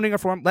 Like it's zoning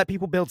reform, let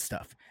people build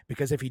stuff.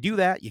 Because if you do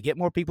that, you get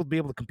more people to be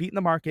able to compete in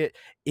the market.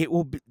 It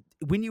will be,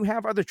 when you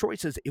have other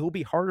choices, it will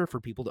be harder for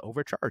people to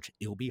overcharge.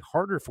 It will be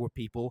harder for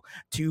people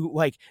to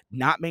like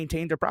not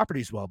maintain their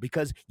properties well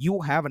because you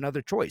will have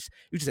another choice.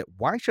 You just say,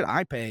 why should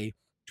I pay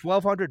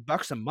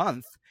 $1,200 a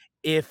month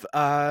if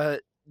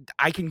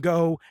I can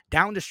go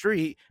down the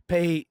street,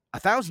 pay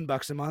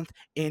 $1,000 a month,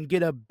 and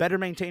get a better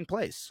maintained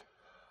place?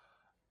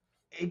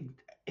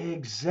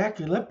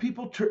 Exactly. Let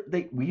people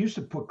we used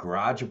to put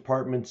garage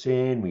apartments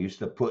in. We used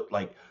to put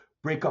like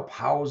break up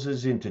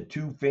houses into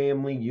two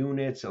family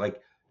units.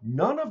 Like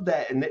none of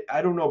that. And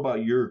I don't know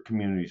about your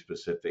community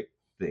specific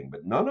thing,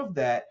 but none of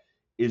that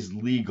is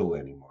legal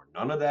anymore.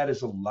 None of that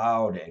is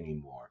allowed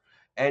anymore.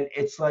 And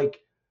it's like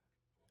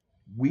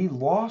we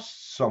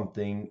lost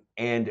something,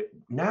 and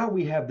now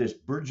we have this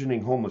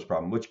burgeoning homeless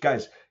problem, which,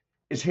 guys,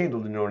 is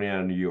handled in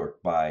Oneonta, New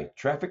York by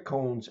traffic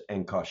cones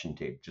and caution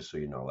tape, just so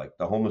you know. Like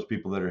the homeless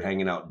people that are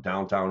hanging out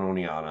downtown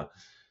Oneonta,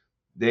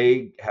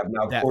 they have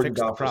now That cordoned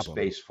fixed the off a problem.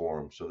 space for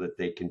them so that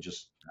they can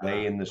just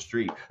lay Ah, in the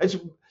street.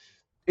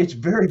 It's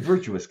very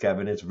virtuous,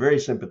 Kevin. It's very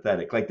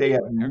sympathetic. Like they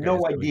have okay, no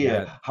so yeah,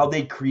 idea how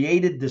they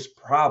created this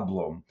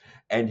problem,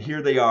 and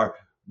here they are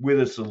with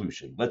a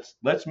solution.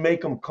 Let's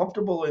make them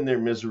comfortable in their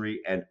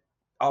misery and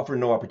offer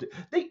no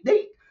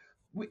opportunity.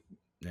 We,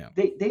 yeah,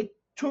 they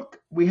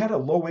took. We had a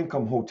low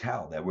income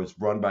hotel that was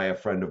run by a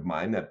friend of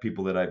mine, that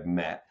people that I've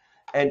met,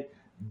 and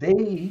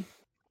they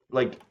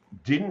like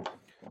didn't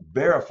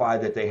verify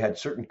that they had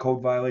certain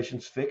code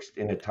violations fixed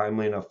in a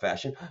timely enough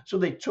fashion. So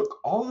they took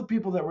all the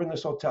people that were in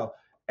this hotel,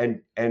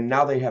 and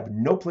now they have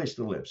no place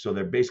to live. So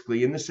they're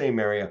basically in the same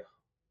area,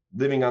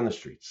 living on the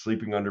streets,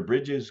 sleeping under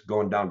bridges,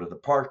 going down to the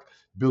park,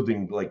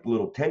 building like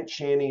little tent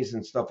shanties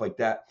and stuff like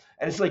that.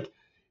 And it's like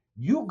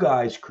you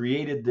guys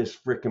created this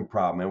freaking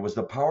problem. It was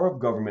the power of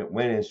government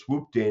went in,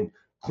 swooped in,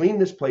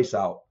 cleaned this place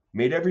out,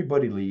 made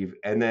everybody leave,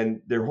 and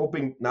then they're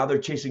hoping now they're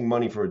chasing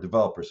money for a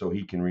developer so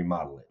he can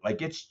remodel it.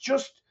 Like it's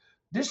just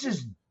this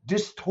is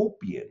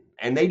dystopian,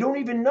 and they don't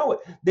even know it.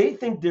 They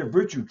think their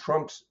virtue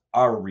trumps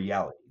our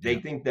reality. They yeah,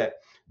 think that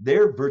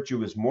their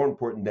virtue is more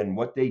important than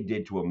what they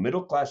did to a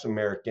middle class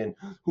American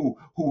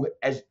who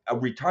as a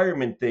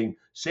retirement thing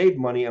saved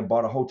money and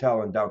bought a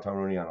hotel in downtown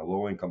Oneonta, a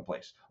low income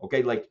place.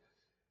 Okay, like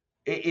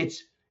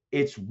it's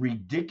it's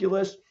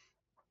ridiculous.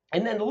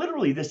 And then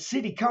literally the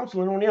city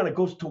council in Oneonta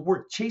goes to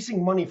work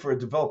chasing money for a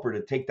developer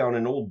to take down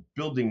an old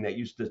building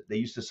that they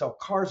used to sell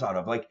cars out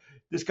of. Like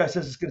this guy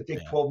says it's going to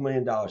take yeah. $12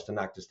 million to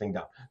knock this thing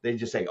down. They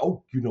just say,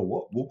 "Oh, you know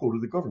what? We'll go to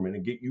the government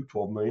and get you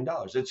 $12 million."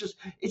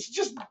 It's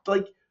just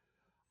like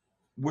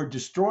we're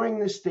destroying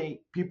the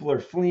state. People are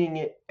fleeing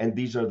it, and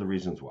these are the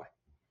reasons why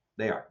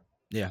they are.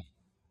 Yeah.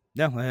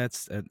 No,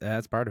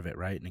 that's part of it,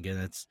 right? And again,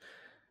 it's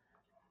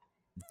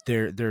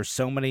there's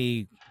so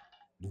many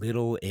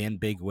little and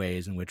big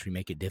ways in which we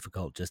make it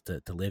difficult just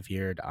to live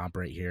here, to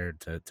operate here,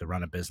 to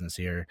run a business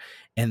here.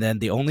 And then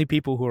the only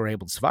people who are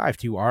able to survive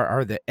too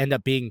are the end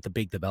up being the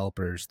big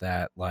developers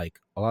that like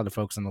a lot of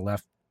folks on the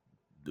left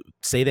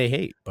say they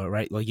hate, but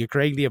right, like you're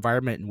creating the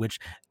environment in which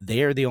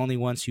they're the only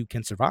ones who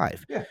can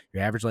survive. Yeah.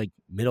 Your average like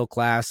middle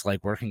class,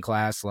 like working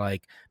class,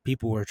 like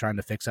people who are trying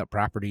to fix up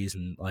properties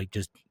and like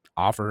just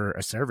offer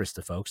a service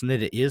to folks, and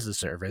that it is a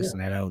service.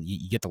 Yeah. And I know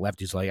you get the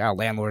lefties like, oh,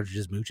 landlords are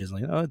just mooches.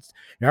 Like, oh,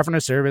 you're offering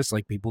a service.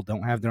 Like people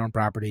don't have their own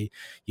property.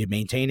 You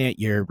maintain it.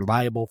 You're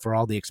liable for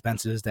all the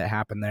expenses that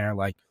happen there.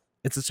 Like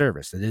it's a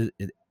service. It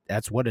is.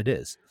 That's what it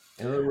is.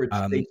 In other words,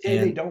 they say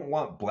they don't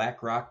want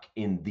BlackRock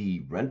in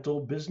the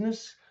rental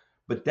business,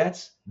 but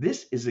this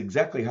is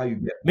exactly how you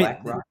get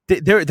BlackRock.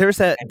 There's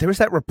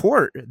that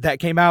report that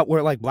came out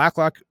where like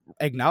BlackRock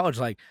acknowledged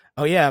like,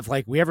 oh yeah, if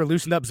like we ever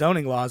loosened up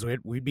zoning laws,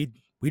 we'd be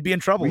in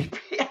trouble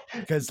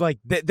because like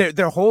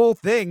their whole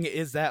thing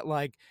is that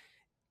like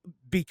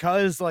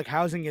because like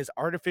housing is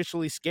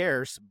artificially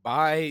scarce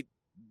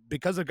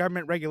because of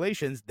government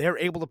regulations, they're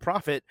able to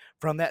profit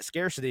from that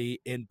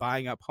scarcity in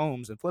buying up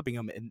homes and flipping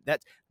them, and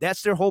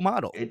that's their whole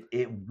model.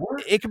 It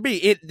works. It could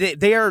be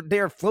they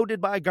are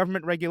floated by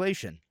government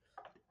regulation.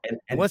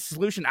 And what's the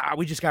solution?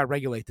 We just got to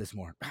regulate this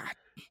more.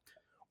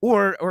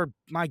 Or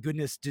my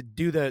goodness, to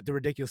do the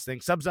ridiculous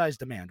thing, subsidize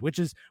demand, which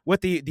is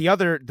what the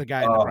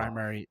guy in the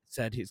primary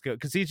said he's good,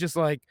 because he's just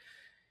like,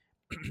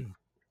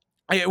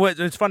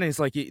 it's funny. It's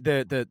like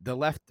the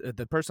left,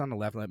 the person on the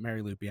left, like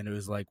Mary Lupian, who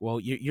was like, well,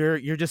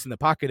 you're just in the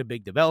pocket of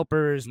big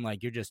developers, and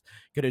like you're just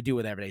gonna do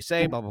whatever they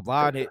say, blah blah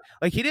blah.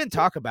 And he didn't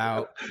talk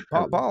about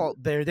Paul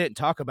there didn't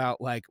talk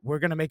about like we're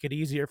gonna make it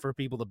easier for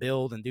people to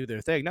build and do their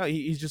thing. No,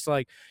 he's just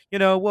like,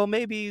 well,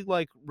 maybe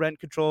like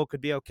rent control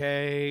could be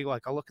okay.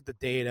 Like I'll look at the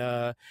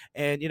data,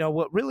 and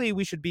what really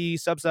we should be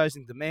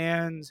subsidizing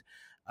demand.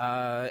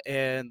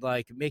 And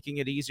like making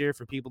it easier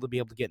for people to be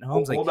able to get in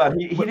homes. Hold on,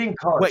 he didn't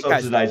call it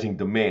subsidizing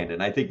demand,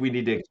 and I think we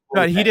need to.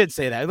 No, he did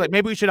say that. Like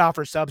maybe we should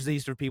offer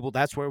subsidies for people.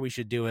 That's where we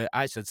should do it.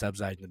 I said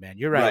subsidizing demand.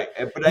 You're right.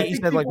 But he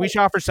said like we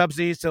should offer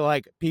subsidies to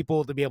like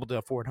people to be able to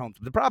afford homes.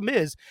 But the problem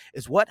is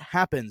what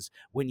happens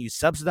when you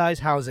subsidize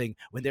housing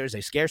when there's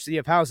a scarcity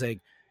of housing.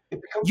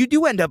 You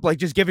do end up like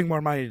just giving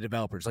more money to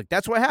developers. Like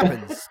that's what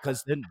happens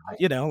because then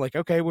like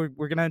okay, we're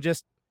gonna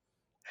just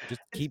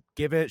keep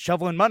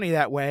shoveling money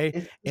that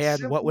way.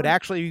 And what would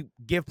actually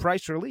give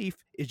price relief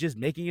is just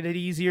making it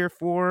easier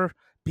for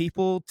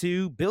people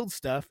to build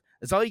stuff.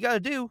 That's all you got to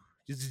do.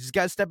 You just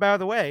got to step out of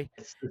the way.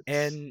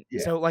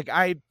 So like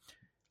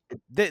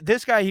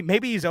this guy,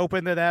 maybe he's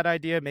open to that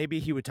idea. Maybe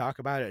he would talk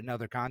about it in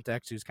other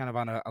contexts. He was kind of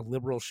on a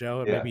liberal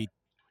show, and maybe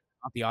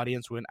not the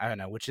audience would, I don't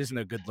know, which isn't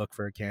a good look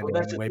for a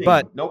candidate anyway.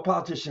 But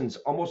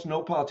almost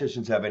no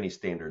politicians have any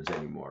standards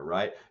anymore,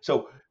 right?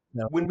 So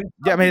no. When we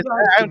demand,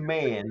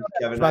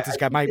 Kevin, about this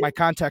guy. My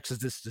context is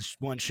this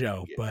one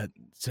show, but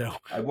so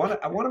I want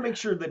to make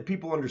sure that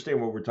people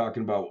understand what we're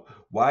talking about,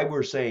 why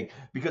we're saying,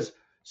 because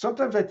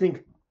sometimes I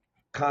think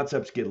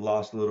concepts get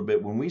lost a little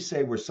bit when we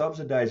say we're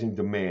subsidizing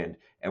demand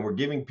and we're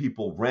giving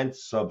people rent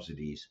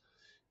subsidies.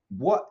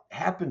 What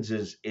happens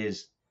is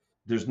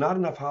there's not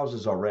enough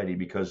houses already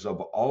because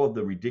of all of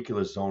the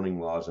ridiculous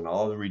zoning laws and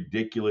all the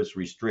ridiculous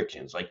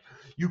restrictions. Like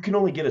you can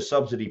only get a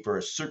subsidy for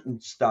a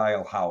certain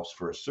style house,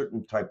 for a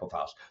certain type of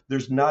house.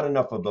 There's not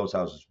enough of those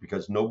houses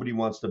because nobody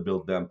wants to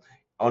build them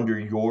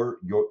under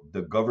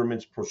the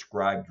government's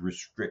prescribed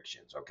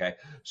restrictions. Okay.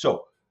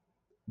 So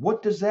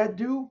what does that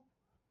do?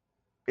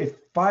 If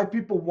 5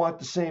 people want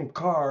the same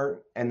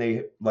car and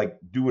they like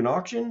do an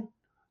auction,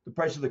 the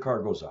price of the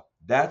car goes up.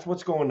 That's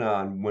what's going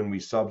on when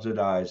we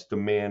subsidize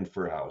demand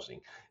for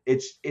housing.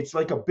 It's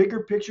like a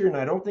bigger picture, and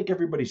I don't think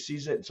everybody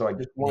sees it. So I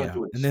just wanted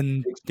to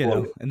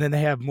and then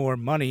they have more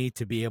money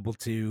to be able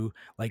to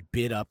like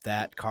bid up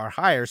that car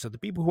higher. So the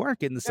people who aren't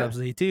getting the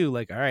subsidy too,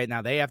 like, all right,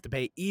 now they have to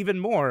pay even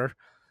more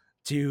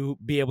to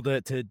be able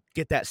to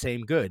get that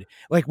same good,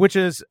 like, which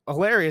is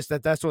hilarious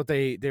that's what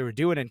they were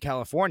doing in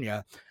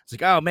California. It's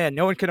like, oh man,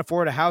 no one can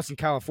afford a house in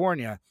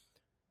California.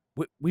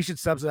 We should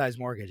subsidize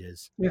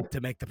mortgages to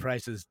make the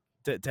prices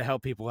to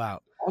help people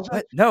out.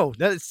 But no,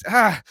 that's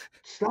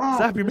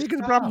stop. You're making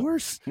the problem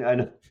worse. I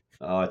know.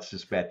 Oh, it's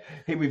just bad.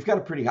 Hey, we've got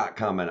a pretty hot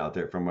comment out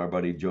there from our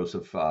buddy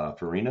Joseph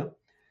Farina.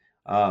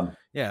 And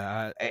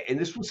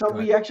this was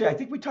something I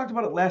think we talked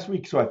about it last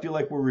week, so I feel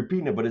like we're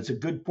repeating it, but it's a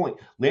good point.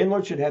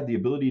 Landlords should have the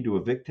ability to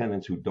evict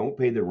tenants who don't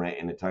pay their rent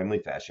in a timely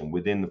fashion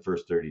within the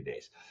first 30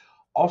 days.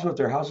 Also, if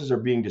their houses are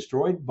being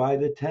destroyed by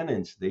the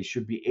tenants, they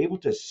should be able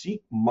to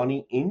seek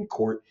money in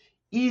court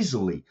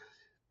easily.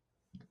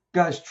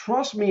 Guys,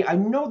 trust me, I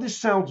know this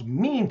sounds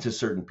mean to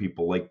certain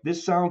people. Like,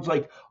 this sounds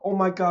like, oh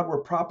my God,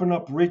 we're propping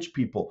up rich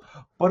people.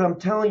 But I'm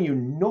telling you,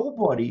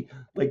 nobody,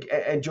 like,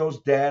 and Joe's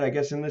dad, I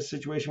guess in this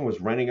situation,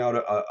 was renting out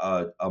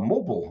a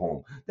mobile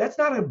home. That's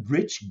not a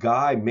rich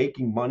guy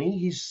making money.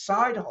 He's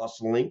side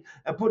hustling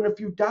and putting a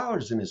few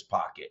dollars in his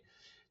pocket.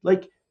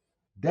 Like,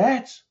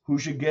 that's who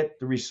should get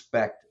the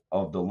respect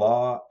of the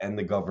law and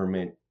the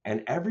government.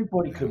 And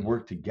everybody could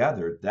work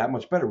together that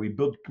much better. We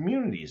build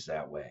communities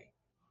that way.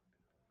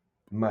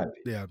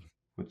 That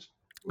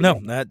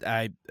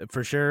I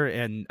for sure,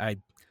 and I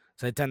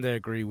tend to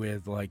agree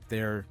with, like,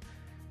 there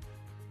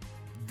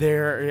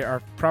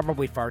are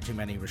probably far too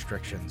many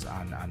restrictions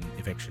on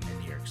eviction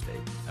in New York State,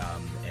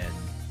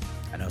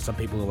 and I know some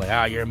people are like,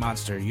 "Ah, you're a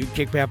monster. You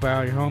kick people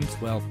out of your homes."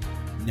 Well,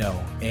 no.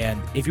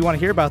 And if you want to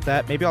hear about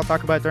that, maybe I'll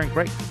talk about it during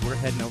break. We're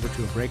heading over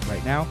to a break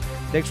right now.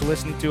 Thanks for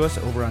listening to us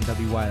over on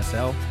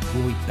WYSL.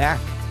 We'll be back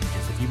in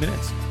just a few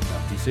minutes.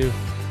 Talk to you soon.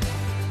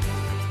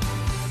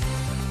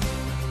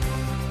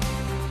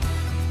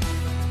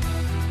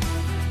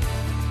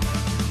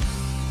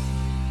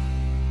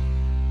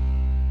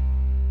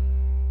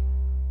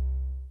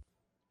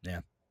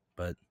 Yeah,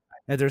 but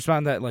there's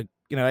found that, like,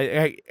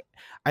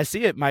 I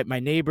see it. My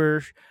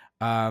neighbor,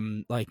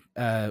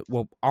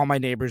 well, all my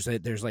neighbors.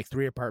 There's like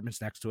 3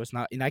 apartments next to us.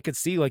 Not, and I could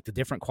see like the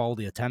different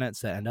quality of tenants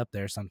that end up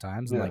there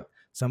sometimes, and Yeah. like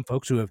some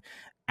folks who have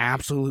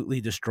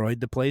absolutely destroyed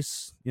the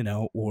place,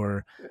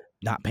 or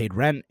not paid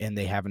rent, and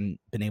they haven't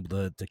been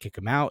able to kick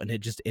them out, and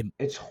it It's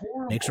makes it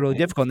horrible, really man.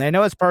 difficult. And I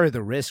know it's part of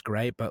the risk,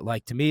 right? But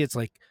like, to me, it's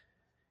like,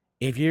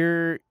 if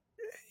you're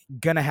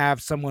gonna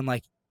have someone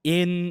like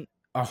in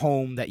a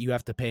home that you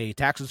have to pay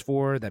taxes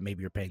for, that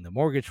maybe you're paying the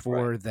mortgage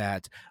for, Right.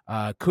 that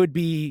could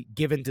be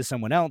given to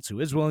someone else who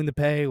is willing to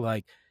pay,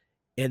 like,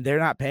 and they're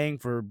not paying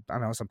for, I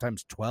don't know,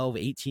 sometimes 12,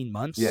 18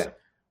 months Yeah.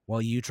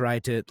 while you try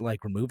to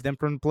like remove them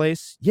from the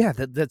place. Yeah,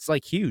 that's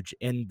like huge.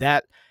 And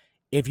that,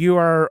 if you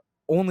are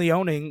only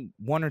owning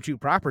 1 or 2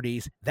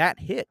 properties, that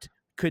hit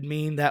could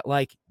mean that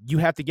like you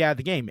have to get out of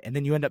the game, and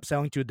then you end up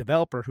selling to a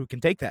developer who can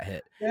take that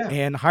hit Yeah.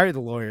 and hire the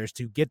lawyers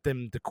to get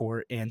them to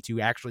court and to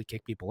actually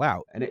kick people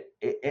out. And it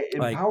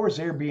Like, empowers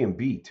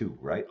Airbnb too,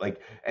 right?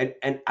 Like,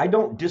 and I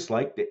don't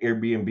dislike the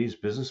Airbnb's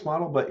business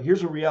model, but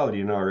here's a reality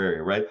in our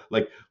area, right?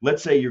 Like,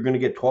 let's say you're going to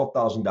get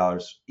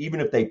 $12,000, even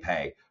if they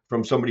pay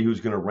from somebody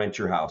who's going to rent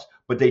your house,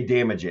 but they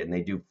damage it and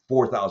they do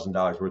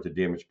 $4,000 worth of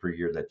damage per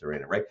year that they're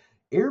in it, right?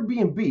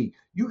 Airbnb,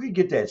 you could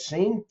get that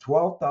same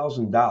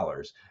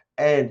 $12,000,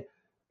 and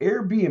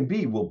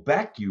Airbnb will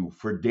back you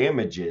for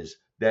damages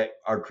that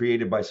are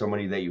created by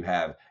somebody that you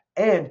have.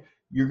 And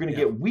you're going to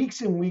yeah, get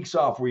weeks and weeks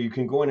off where you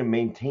can go in and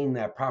maintain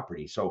that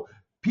property. So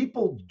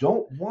people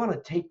don't want to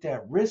take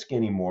that risk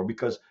anymore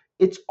because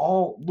it's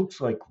all looks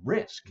like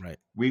risk. right.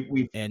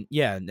 We And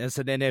yeah, and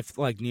so then if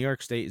like New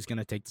York State is going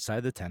to take the side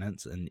of the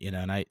tenants, and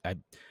and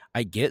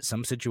I get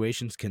some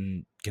situations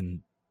can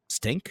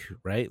stink,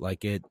 right?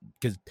 Like, it,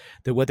 because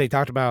what they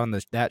talked about on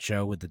that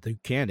show with the 2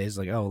 candidates,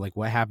 like, oh, like,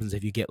 what happens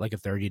if you get like a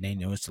 30-day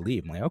notice to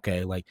leave? I'm like,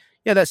 okay, like,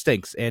 yeah, that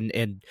stinks.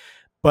 And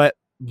but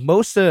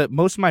most of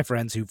my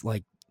friends who've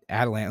like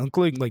Adelant,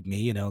 including like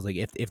me, like,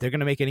 if they're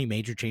gonna make any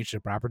major change to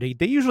the property,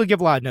 they usually give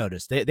a lot of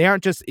notice. They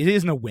aren't just, it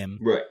isn't a whim.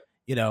 right.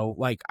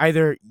 Like,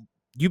 either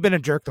you've been a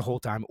jerk the whole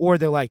time, or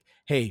they're like,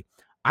 hey,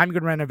 I'm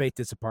going to renovate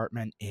this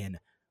apartment in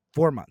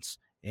 4 months,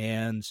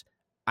 and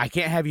I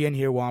can't have you in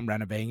here while I'm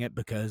renovating it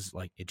because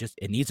like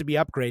it needs to be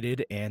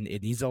upgraded and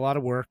it needs a lot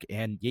of work,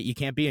 and you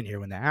can't be in here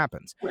when that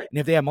happens. Right. And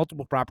if they have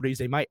multiple properties,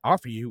 they might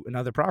offer you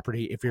another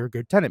property if you're a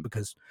good tenant,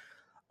 because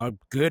a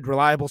good,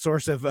 reliable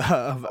source of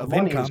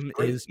Money is income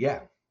great. is Yeah.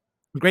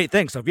 a great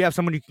thing. So if you have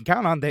someone you can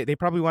count on, they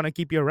probably want to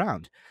keep you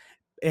around.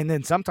 And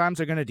then sometimes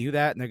they're going to do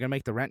that and they're going to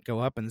make the rent go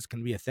up, and it's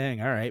going to be a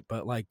thing. All right.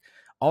 But like,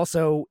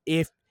 also,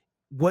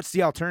 what's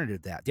the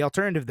alternative to that? The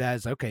alternative to that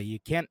is, okay, you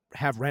can't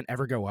have rent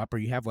ever go up, or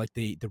you have like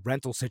the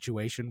rental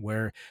situation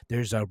where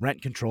there's a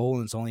rent control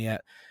and it's only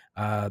at,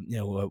 a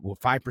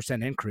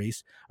 5%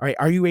 increase. All right.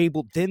 Are you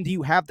able, then do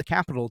you have the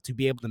capital to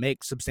be able to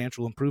make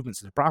substantial improvements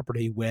to the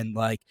property when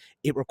like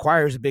it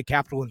requires a big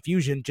capital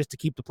infusion just to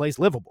keep the place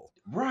livable?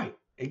 Right.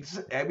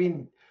 I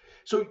mean,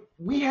 so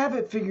we have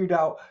it figured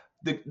out.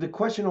 The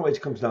question always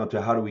comes down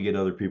to, how do we get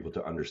other people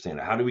to understand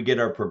it? How do we get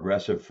our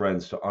progressive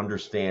friends to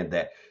understand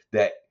that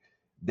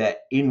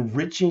that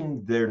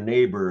enriching their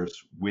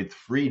neighbors with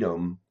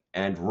freedom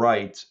and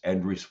rights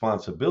and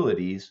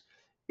responsibilities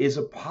is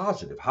a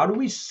positive? How do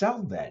we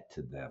sell that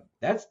to them?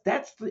 That's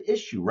the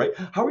issue, right?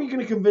 How are you going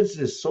to convince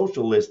this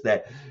socialist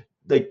that,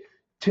 like,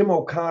 Tim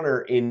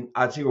O'Connor in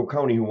Otsego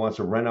County, who wants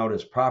to rent out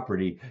his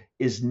property,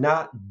 is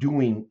not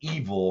doing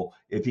evil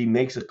if he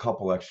makes a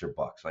couple extra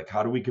bucks? Like,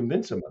 how do we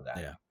convince him of that?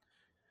 Yeah.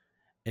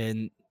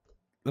 And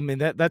I mean,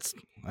 that's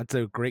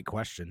a great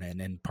question.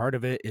 And part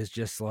of it is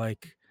just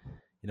like,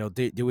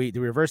 do we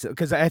reverse it?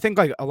 Because I think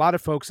like a lot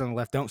of folks on the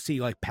left don't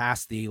see like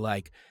past the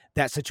like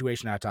that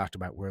situation I talked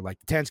about, where like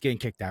the tenant's getting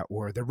kicked out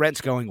or the rent's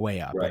going way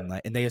up, Right.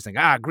 and they just think,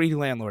 greedy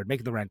landlord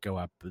making the rent go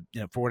up,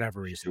 for whatever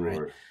reason, right?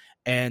 Sure.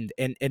 And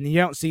you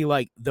don't see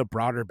like the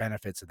broader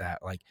benefits of that.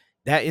 Like,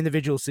 that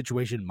individual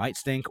situation might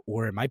stink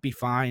or it might be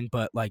fine,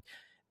 but like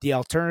the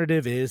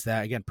alternative is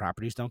that, again,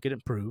 properties don't get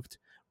improved,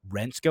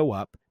 rents go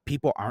up,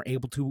 people aren't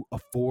able to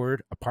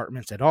afford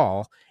apartments at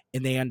all,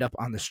 and they end up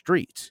on the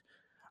street.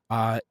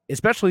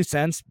 Especially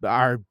since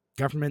our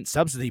government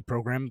subsidy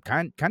program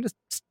kind of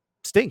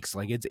stinks.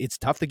 Like, it's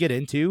tough to get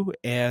into,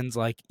 and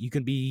like you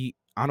can be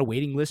on a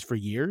waiting list for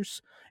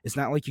years. It's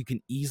not like you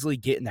can easily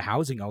get into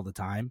housing all the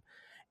time,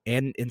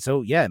 and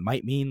so yeah, it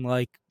might mean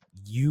like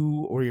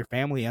you or your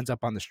family ends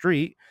up on the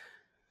street.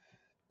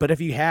 But if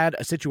you had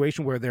a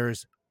situation where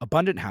there's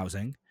abundant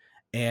housing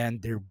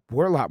and there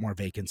were a lot more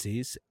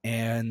vacancies,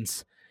 and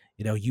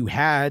you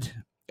had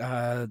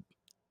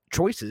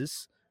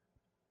choices,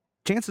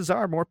 chances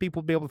are more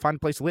people will be able to find a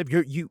place to live.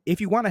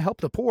 If you want to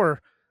help the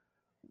poor,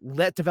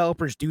 let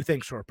developers do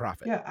things for a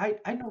profit. Yeah,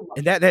 I know.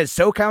 And that is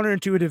so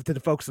counterintuitive to the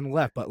folks on the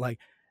left, but like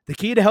the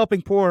key to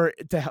helping poor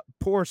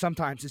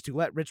sometimes is to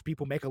let rich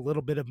people make a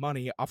little bit of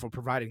money off of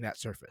providing that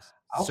service.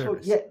 Also,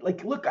 yeah,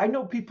 like look, I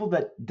know people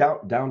that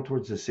down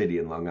towards the city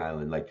in Long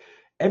Island, like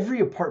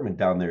every apartment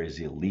down there is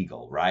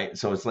illegal, right?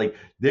 So it's like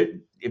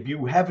if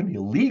you have an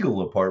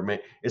illegal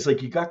apartment, it's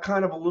like you got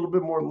kind of a little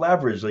bit more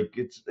leverage. Like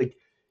it's like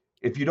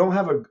if you don't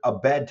have a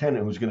bad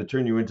tenant who's going to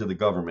turn you into the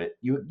government,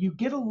 you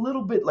get a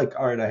little bit like,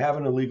 all right, I have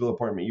an illegal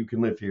apartment, you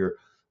can live here.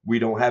 We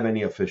don't have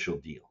any official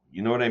deal.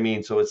 You know what I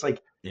mean? So it's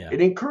like Yeah.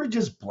 it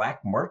encourages black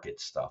market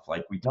stuff,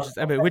 like we talked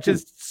about. Which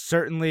is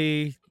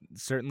certainly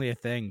a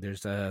thing.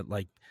 There's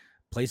like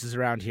places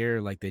around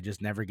here, like they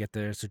just never get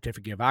their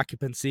certificate of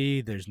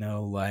occupancy. There's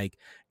no like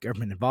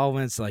government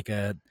involvement. It's like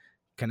a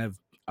kind of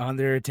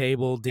under a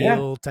table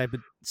deal type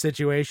of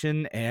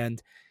situation,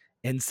 and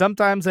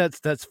sometimes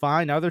that's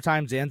fine. Other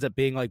times it ends up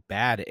being like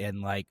bad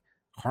and like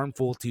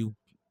harmful to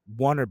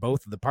one or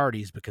both of the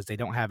parties because they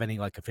don't have any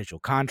like official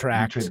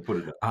contracts,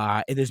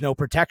 and there's no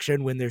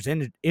protection when there's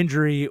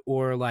injury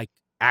or like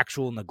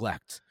actual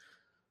neglect,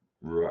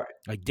 right?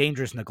 Like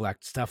dangerous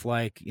neglect, stuff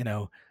like,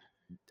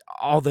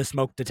 all the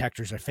smoke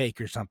detectors are fake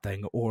or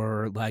something,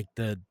 or like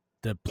the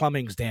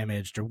plumbing's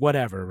damaged or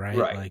whatever, right?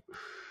 Like,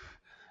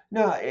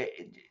 no,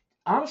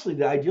 honestly,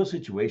 the ideal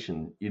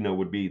situation,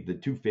 would be the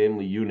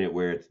 2-family unit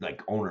where it's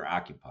like owner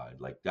occupied.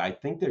 Like I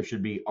think there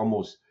should be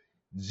almost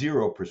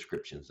zero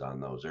prescriptions on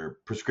those, or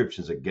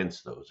prescriptions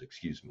against those,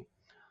 excuse me.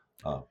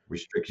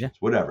 Restrictions,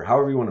 whatever,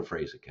 however you want to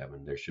phrase it,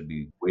 Kevin. There should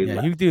be way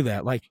less. You do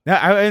that. Like,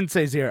 I didn't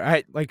say zero.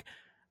 I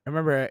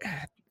remember,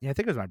 I think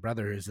it was my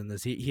brother who's in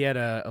this. He had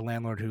a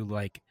landlord who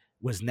like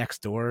was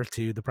next door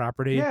to the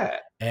property. Yeah.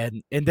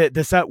 And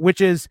the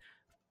which is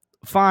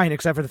fine,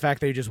 except for the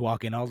fact that you just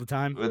walk in all the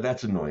time. Well,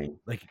 that's annoying.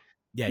 Like,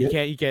 you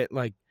can't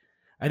like,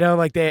 I know,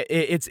 like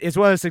it's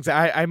one of those things.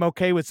 I'm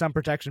okay with some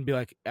protection. Be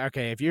like,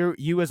 okay, if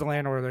you as a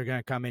landlord are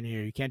gonna come in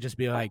here, you can't just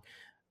be like,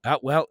 oh,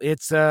 well,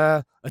 it's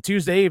a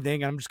Tuesday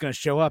evening. I'm just gonna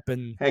show up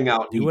and hang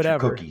out, do and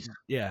whatever. eat cookies.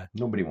 Yeah,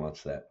 nobody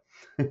wants that.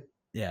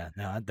 Yeah,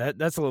 no,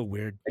 that's a little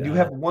weird. I do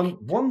have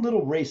one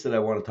little race that I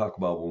want to talk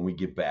about when we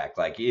get back.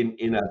 Like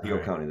in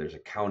Otsego County, there's a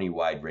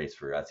county-wide race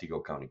for Otsego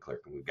County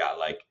clerk, and we've got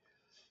like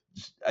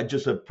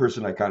just a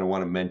person I kind of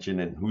want to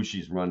mention and who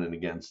she's running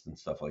against and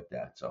stuff like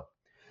that. So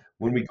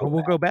when we go,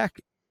 we'll go back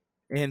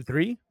in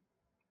 3,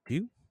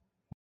 2.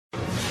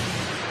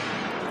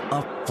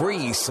 A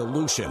free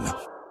solution.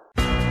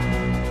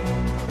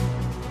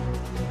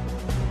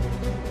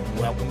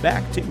 Welcome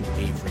back to A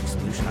Free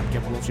Solution. I'm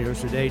Kevin Wiltshire,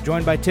 host today,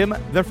 joined by Tim,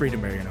 the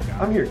Freedom Marion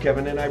O'Connor. I'm here,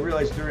 Kevin, and I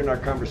realized during our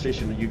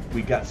conversation that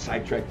we got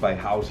sidetracked by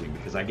housing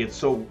because I get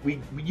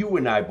you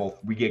and I both,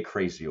 we get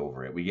crazy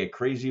over it. We get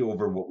crazy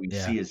over what we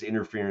see as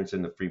interference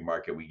in the free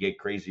market. We get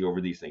crazy over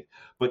these things.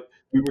 But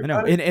we were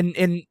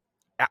and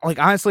like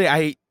honestly,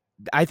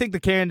 I think the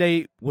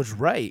candidate was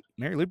right.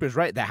 Mary Lupe was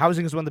right. That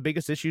housing is one of the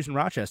biggest issues in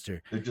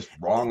Rochester. They're just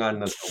wrong on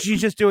this.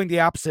 She's just doing the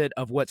opposite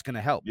of what's going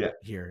to help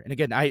here. And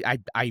again,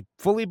 I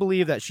fully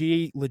believe that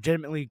she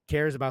legitimately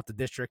cares about the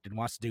district and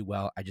wants to do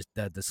well. I just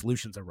the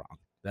solutions are wrong.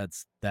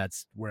 That's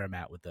where I'm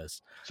at with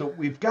this. So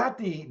we've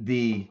got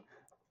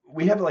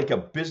we have like a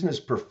business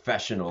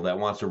professional that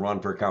wants to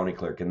run for county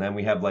clerk, and then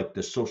we have like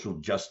the social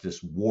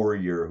justice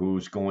warrior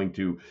who's going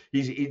to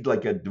he's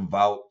like a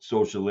devout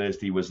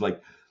socialist. He was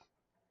like,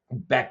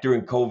 back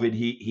during COVID,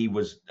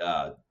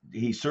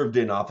 he served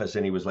in office,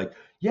 and he was like,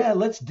 yeah,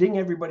 let's ding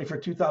everybody for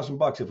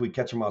 $2,000 if we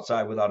catch them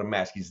outside without a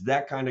mask. He's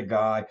that kind of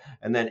guy.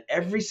 And then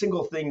every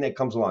single thing that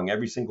comes along,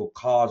 every single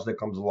cause that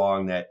comes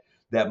along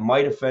that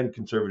might offend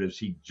conservatives,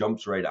 he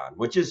jumps right on,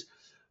 which is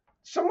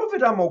some of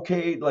it I'm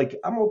okay. Like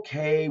I'm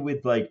okay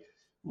with, like,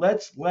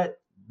 let's let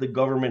the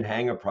government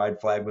hang a pride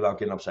flag without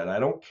getting upset. I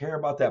don't care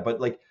about that. But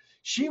like,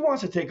 she wants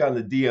to take on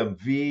the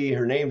DMV.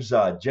 Her name's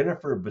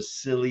Jennifer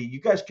Basili.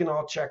 You guys can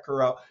all check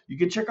her out. You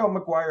can check out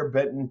McGuire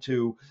Benton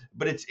too.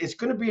 But it's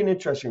going to be an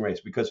interesting race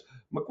because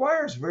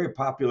McGuire is very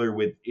popular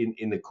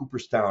in the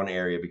Cooperstown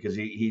area because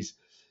he's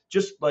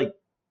just like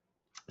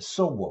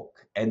so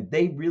woke, and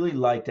they really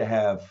like to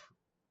have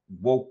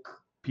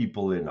woke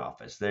people in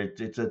office.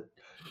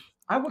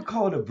 I would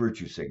call it a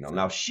virtue signal.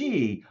 Now,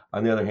 she,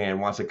 on the other hand,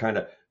 wants to kind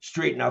of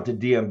straighten out the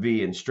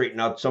DMV and straighten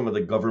out some of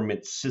the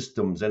government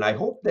systems. And I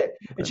hope that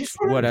that's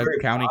what a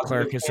county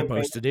clerk is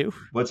supposed to do.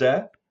 What's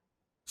that?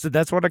 So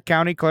that's what a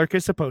county clerk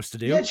is supposed to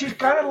do. Yeah, she's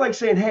kind of like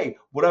saying, hey,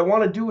 what I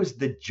want to do is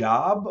the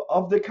job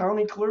of the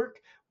county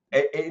clerk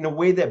in a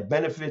way that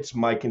benefits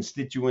my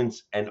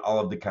constituents and all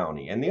of the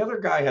county. And the other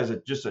guy has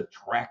just a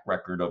track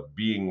record of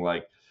being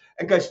like,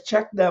 and guys,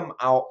 check them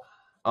out.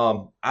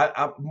 I'm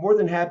more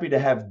than happy to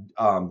have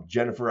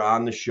Jennifer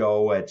on the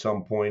show at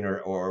some point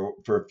or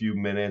for a few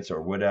minutes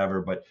or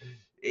whatever. But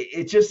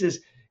it just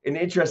is an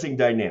interesting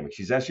dynamic.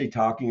 She's actually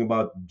talking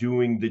about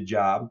doing the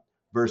job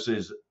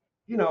versus,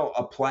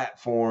 a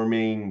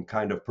platforming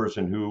kind of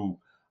person who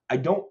I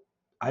don't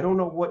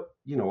know what,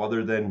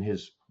 other than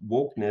his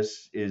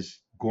wokeness is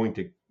going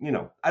to,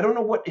 I don't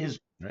know what his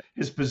Right.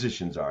 his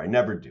positions are. I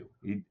never do.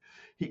 He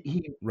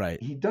he Right.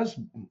 he does.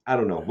 I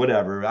don't know.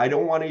 Whatever. I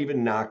don't want to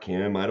even knock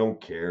him. I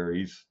don't care.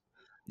 He's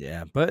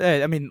Yeah, but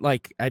I mean,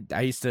 like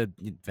I used to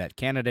vet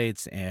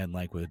candidates and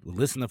like would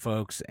listen to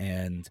folks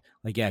and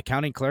like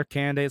county clerk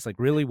candidates, like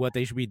really what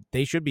they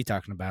should be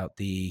talking about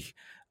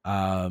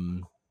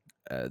um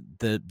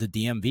the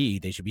DMV.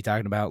 They should be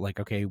talking about like,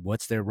 okay,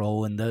 what's their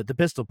role in the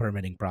pistol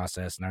permitting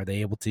process, and are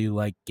they able to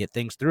like get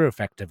things through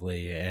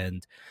effectively?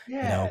 And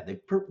you know, Yeah,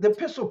 the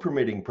pistol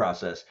permitting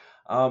process.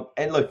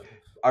 And look,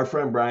 our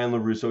friend Brian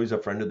LaRusso, he's a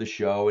friend of the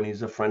show and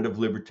he's a friend of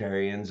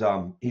libertarians.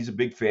 He's a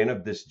big fan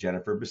of this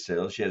Jennifer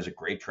Basile. She has a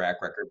great track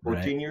record,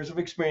 right, 14 years of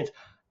experience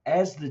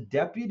as the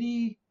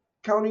deputy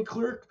county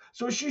clerk.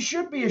 So she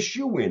should be a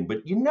shoe-in,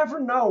 but you never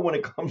know when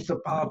it comes to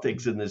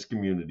politics in this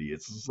community.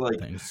 It's just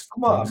like,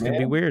 come on, things can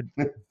be man. weird.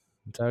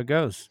 That's how it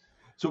goes.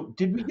 So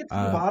did we get to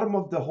the Uh, bottom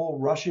of the whole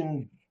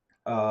Russian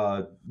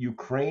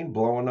Ukraine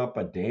blowing up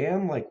a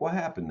dam? Like what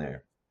happened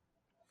there?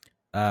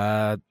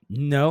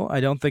 no, I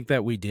don't think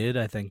that we did.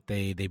 I think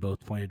they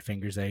both pointed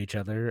fingers at each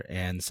other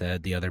and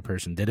said the other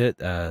person did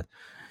it.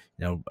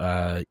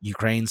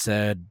 Ukraine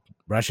said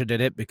Russia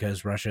did it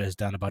because Russia has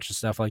done a bunch of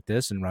stuff like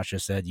this, and Russia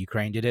said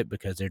Ukraine did it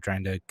because they're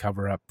trying to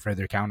cover up for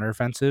their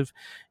counteroffensive.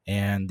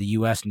 And the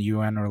U.S. and the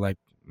UN were like,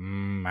 I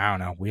don't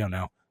know, we don't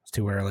know, it's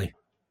too early,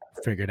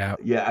 figure it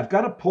out. Yeah, I've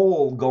got a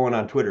poll going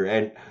on Twitter,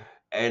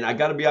 and I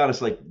got to be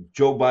honest, like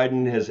Joe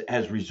Biden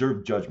has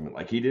reserved judgment.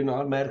 Like he didn't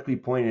automatically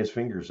point his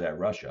fingers at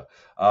Russia.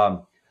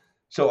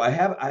 So I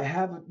have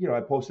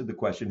I posted the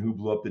question, who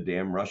blew up the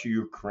dam, Russia,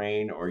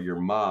 Ukraine, or your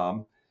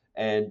mom?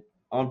 And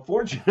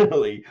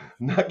unfortunately,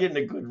 I'm not getting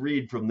a good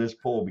read from this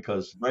poll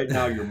because right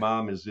now your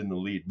mom is in the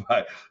lead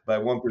by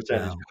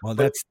 1%. Well,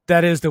 But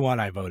that is the one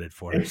I voted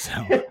for,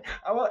 so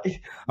I want,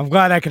 I'm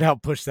glad I could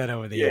help push that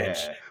over the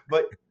edge. yeah,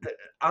 but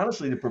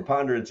honestly, the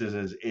preponderance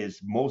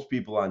is most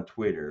people on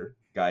Twitter,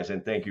 guys,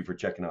 and thank you for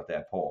checking out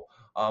that poll.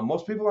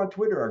 Most people on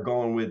Twitter are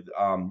going with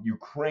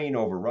Ukraine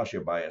over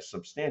Russia by a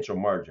substantial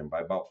margin,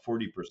 by about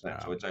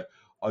 40%. So it's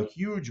a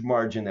huge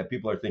margin that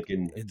people are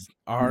thinking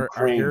Are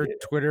Ukraine your did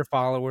it. Twitter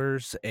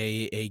followers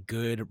a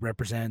good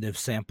representative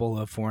sample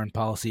of foreign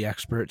policy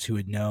experts who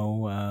would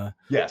know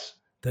Yes,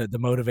 the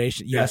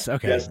motivation? yes, Yes,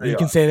 okay, yes, they you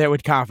can are. say that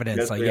with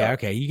confidence. Yes, Like, they yeah, are.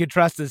 okay, you can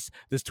trust this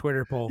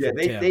Twitter poll Yeah, from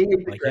they Tim. hate the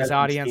Like his Krasny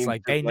audience, scheme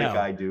like just they like know.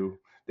 I do.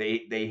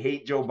 They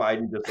hate Joe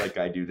Biden just like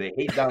I do. They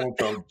hate Donald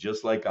Trump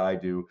just like I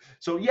do.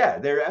 So yeah,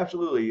 they're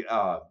absolutely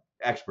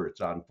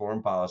experts on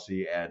foreign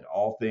policy and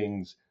all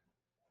things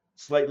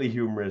slightly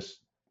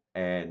humorous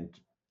and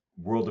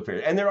world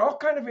affairs. And they're all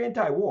kind of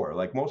anti-war.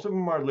 Like most of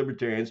them are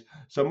libertarians,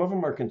 some of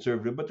them are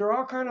conservative, but they're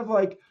all kind of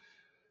like,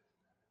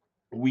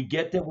 we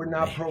get that we're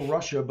not Maybe.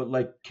 pro-Russia, but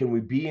like, can we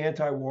be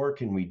anti-war?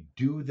 Can we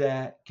do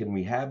that? Can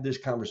we have this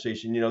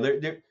conversation?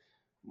 They're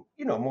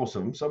most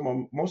of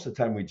them. Most of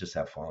the time we just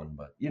have fun,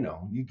 but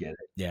you get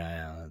it.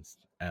 Yeah,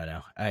 I don't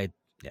know.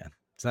 Yeah.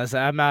 So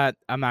I'm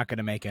not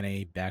gonna make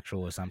any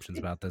actual assumptions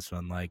about this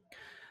one. Like,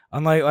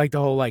 unlike like the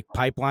whole like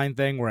pipeline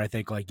thing, where I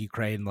think like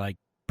Ukraine like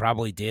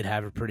probably did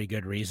have a pretty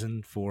good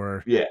reason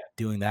for Yeah.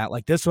 doing that.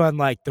 Like this one,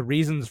 like the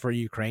reasons for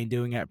Ukraine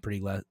doing it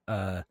pretty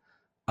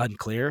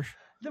unclear.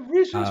 The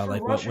reasons for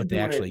Like Russia what they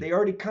doing it, actually. they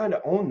already kind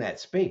of own that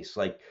space.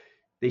 Like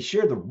they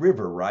share the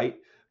river, right?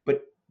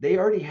 But they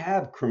already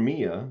have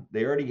Crimea.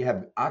 They already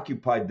have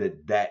occupied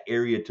that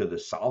area to the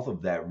south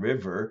of that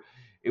river.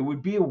 It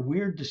would be a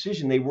weird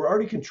decision. They were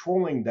already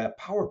controlling that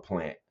power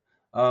plant.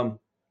 Um,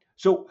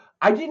 so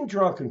I didn't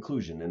draw a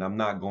conclusion, and I'm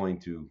not going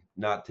to,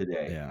 not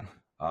today. Yeah.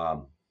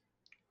 Um,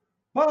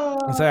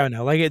 So I but don't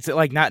know. Like it's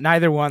like not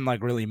neither one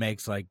like really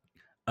makes like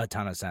a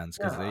ton of sense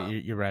because nah,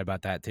 you're right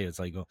about that too. It's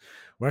like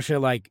Russia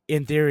like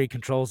in theory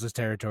controls this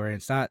territory.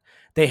 It's not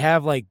they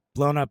have like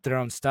blown up their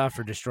own stuff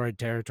or destroyed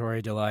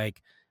territory to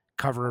like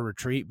cover a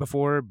retreat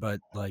before, but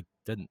like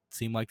doesn't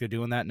seem like they're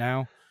doing that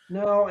now.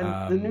 no, and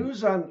the Um,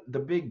 news on the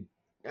big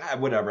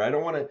whatever. I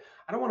don't want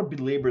to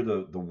belabor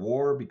the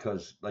war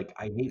because like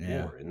I hate yeah,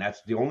 war, and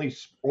that's the only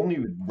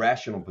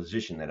rational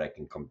position that I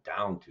can come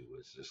down to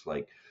is just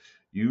like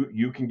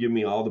you can give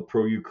me all the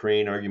pro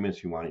Ukraine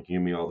arguments you want. You can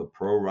give me all the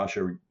pro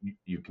Russia.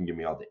 You can give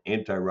me all the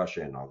anti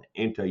Russia and all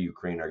the anti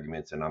Ukraine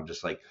arguments, and I'm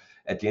just like,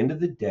 at the end of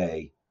the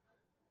day,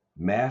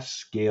 mass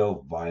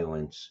scale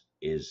violence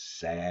is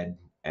sad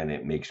and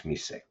it makes me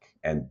sick,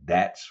 and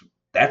that's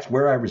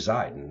where I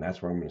reside, and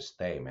that's where I'm going to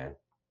stay, man.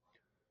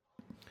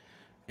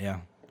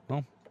 yeah.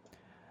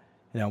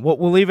 Well,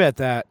 we'll leave it at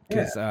that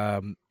Yeah, because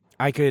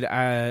I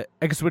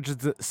could switch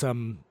to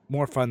some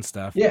more fun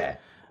stuff. yeah.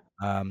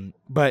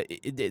 But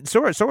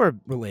sort of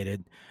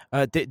related.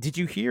 Did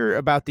you hear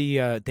about the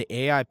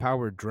AI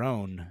powered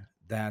drone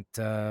that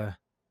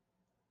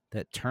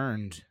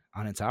turned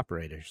on its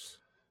operators?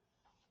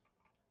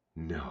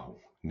 No,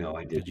 no,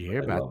 I Did didn't, you but hear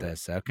I about love it.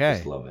 this?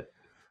 Just Okay. love it.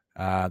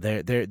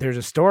 There's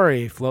a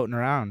story floating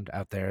around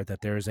out there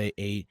that there's a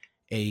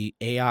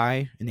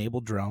AI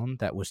enabled drone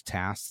that was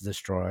tasked to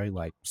destroy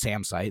like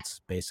SAM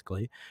sites,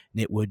 basically.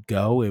 And it would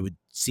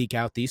seek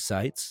out these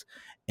sites,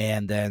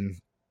 and then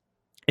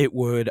it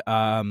would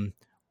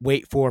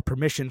wait for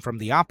permission from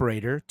the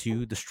operator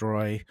to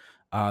destroy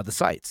the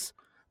sites.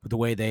 But the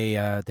way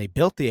they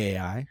built the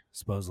AI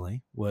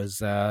supposedly was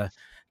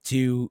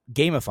to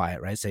gamify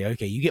it, right? Say,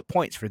 okay, you get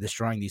points for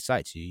destroying these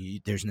sites.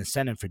 There's an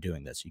incentive for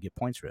doing this. You get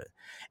points for it.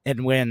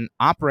 And when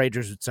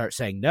operators would start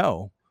saying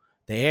no,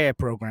 the AI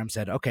program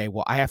said, okay,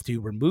 well, I have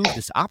to remove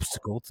this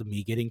obstacle to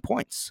me getting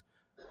points.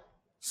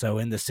 So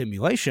in the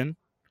simulation,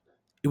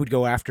 it would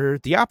go after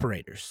the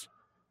operators.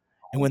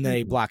 And when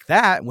they blocked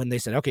that, when they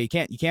said, okay, you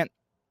can't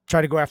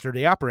try to go after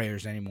the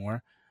operators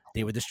anymore,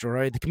 they would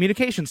destroy the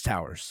communications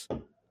towers.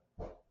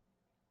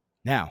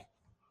 Now,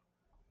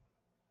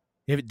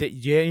 you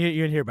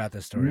didn't hear about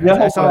this story. No,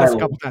 I saw this a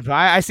couple times.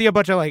 I see a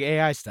bunch of like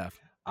AI stuff.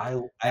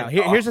 Now,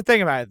 here's the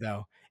thing about it,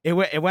 though. It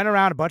went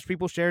around. A bunch of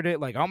people shared it.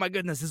 Like, oh my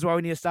goodness, this is why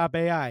we need to stop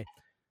AI.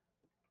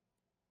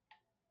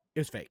 It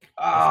was fake.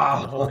 The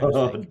whole thing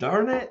was fake.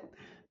 Darn it!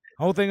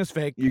 Whole thing was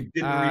fake. You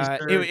didn't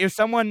research. It was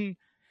someone.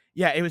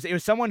 Yeah, it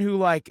was someone who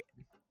like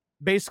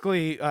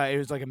basically it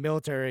was like a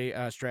military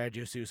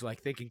strategist who's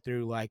like thinking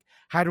through like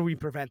how do we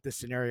prevent this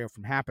scenario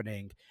from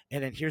happening,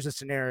 and then here's a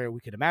scenario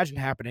we could imagine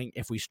happening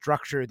if we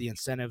structure the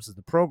incentives of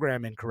the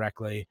program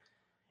incorrectly.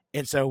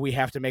 And so we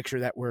have to make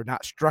sure that we're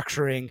not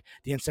structuring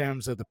the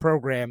incentives of the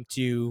program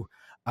to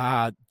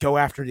go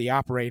after the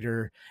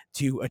operator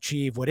to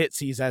achieve what it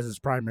sees as its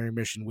primary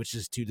mission, which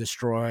is to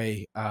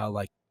destroy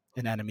like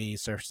an enemy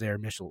surface air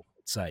missile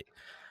site.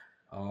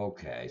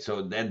 Okay,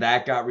 so then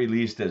that got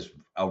released as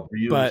a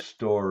real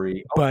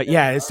story. But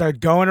yeah, it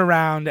started going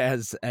around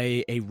as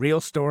a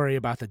real story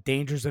about the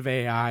dangers of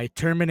AI.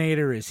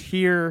 Terminator is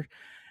here.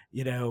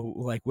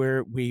 Like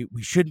we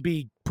shouldn't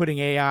be putting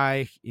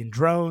AI in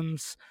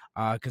drones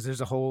because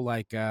there's a whole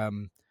like I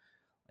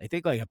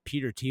think like a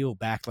Peter Thiel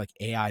backed like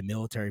AI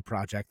military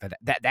project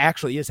that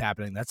actually is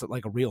happening. That's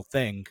like a real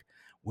thing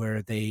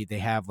where they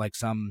have like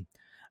some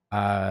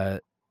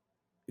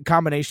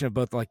combination of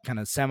both like kind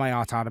of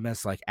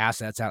semi-autonomous like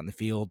assets out in the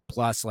field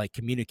plus like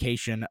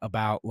communication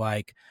about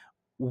like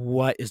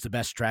what is the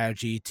best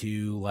strategy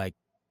to like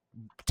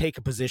take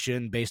a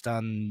position based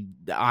on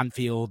the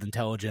on-field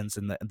intelligence,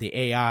 and the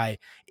AI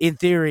in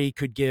theory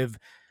could give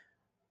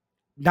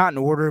not an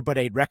order but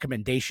a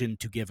recommendation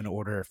to give an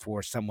order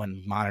for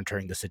someone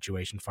monitoring the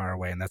situation far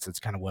away. And that's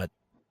kind of what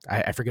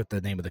I forget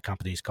the name of the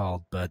company's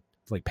called, but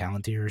like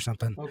Palantir or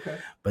something. Okay.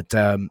 But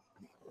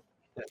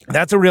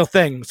that's a real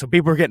thing. So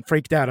people are getting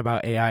freaked out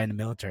about AI in the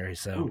military.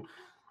 So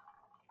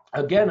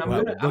again, I'm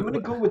gonna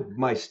go with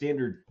my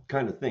standard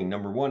kind of thing.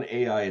 Number one,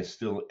 AI is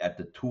still at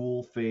the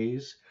tool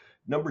phase.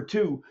 Number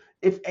two,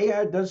 if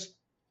AI does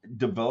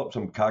develop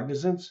some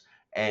cognizance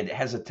and it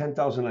has a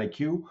 10,000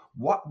 IQ,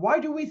 why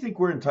do we think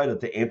we're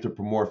entitled to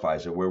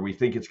anthropomorphize it, where we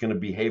think it's going to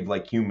behave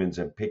like humans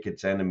and pick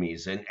its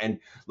enemies and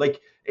like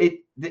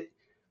it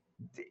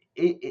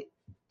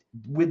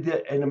with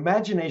an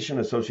imagination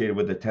associated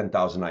with a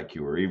 10,000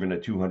 IQ or even a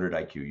 200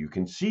 IQ, you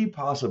can see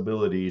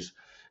possibilities.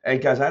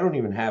 And guys, I don't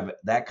even have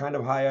that kind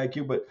of high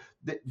IQ, but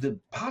the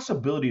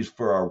possibilities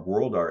for our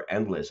world are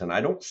endless. And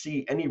I don't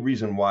see any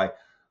reason why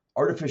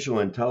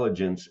artificial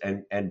intelligence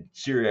and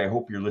Siri, I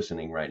hope you're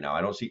listening right now.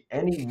 I don't see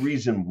any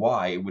reason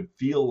why it would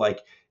feel like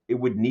it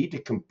would need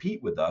to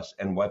compete with us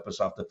and wipe us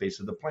off the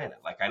face of the planet.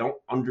 Like, I don't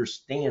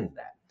understand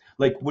that.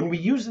 Like, when we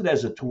use it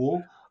as a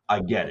tool, I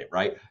get it,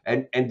 right?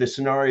 And the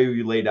scenario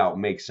you laid out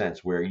makes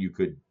sense, where you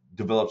could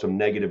develop some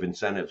negative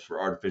incentives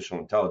for artificial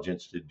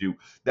intelligence to do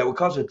that would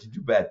cause it to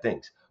do bad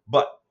things.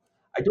 But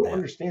I don't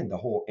understand the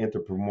whole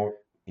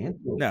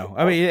No,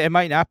 I mean, it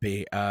might not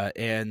be.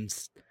 And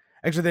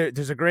actually,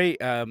 there's a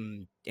great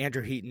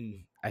Andrew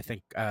Heaton, I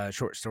think,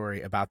 short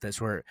story about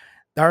this, where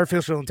the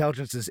artificial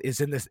intelligence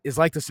is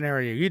like the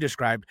scenario you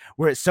described,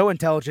 where it's so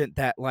intelligent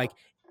that like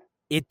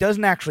it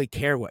doesn't actually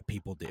care what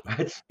people do.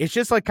 It's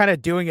just like kind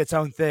of doing its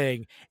own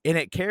thing, and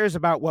it cares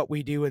about what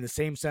we do in the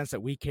same sense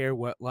that we care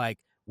what like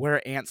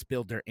where ants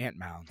build their ant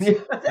mounds.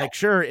 Like,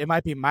 sure, it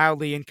might be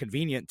mildly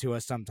inconvenient to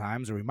us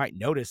sometimes, or we might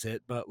notice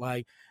it, but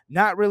like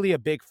not really a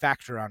big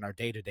factor on our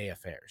day-to-day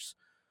affairs.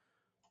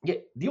 Yeah,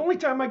 the only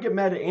time I get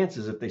mad at ants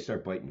is if they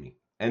start biting me,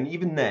 and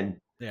even then,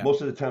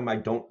 most of the time I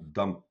don't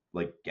dump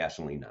like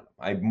gasoline on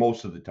them.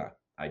 Most of the time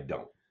I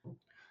don't.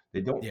 They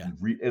don't.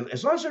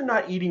 As long as they're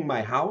not eating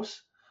my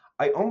house,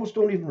 I almost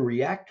don't even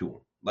react to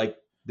them. Like,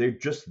 they're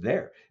just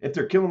there. If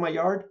they're killing my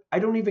yard, I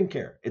don't even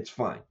care. It's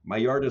fine. My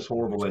yard is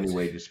horrible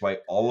anyway, despite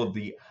all of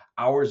the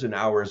hours and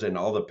hours and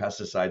all the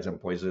pesticides and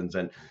poisons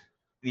and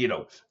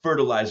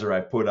fertilizer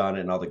I put on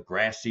it and all the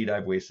grass seed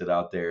I've wasted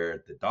out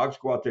there. The dogs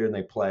go out there and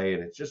they play,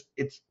 and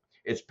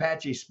it's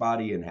patchy,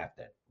 spotty, and half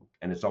dead,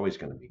 and it's always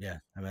going to be. Yeah,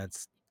 I mean,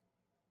 it's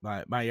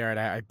my yard.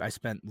 I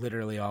spent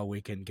literally all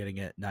weekend getting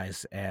it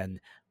nice, and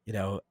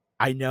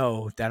I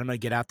know that I'm going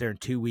to get out there in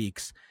 2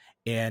 weeks.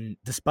 And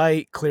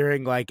despite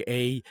clearing like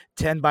a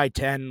 10 by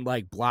 10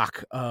 like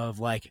block of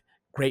like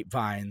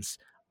grapevines,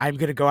 I'm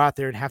going to go out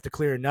there and have to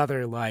clear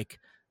another like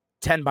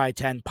 10 by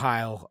 10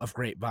 pile of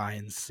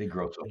grapevines. They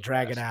grow so and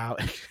drag it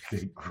out.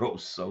 They grow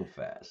so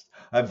fast.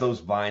 I have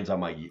those vines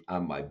on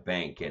my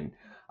bank, and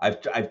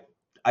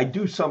I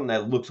do something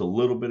that looks a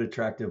little bit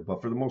attractive,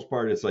 but for the most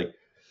part, it's like,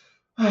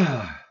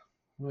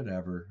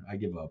 Whatever. I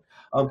give up.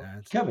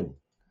 That's, Kevin,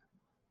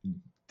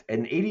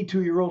 an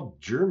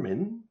 82-year-old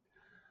German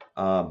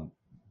um,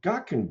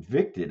 got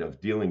convicted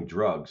of dealing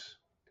drugs.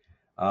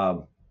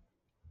 Um,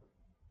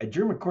 a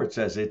German court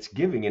says it's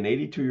giving an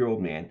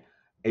 82-year-old man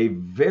a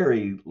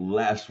very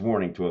last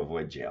warning to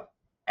avoid jail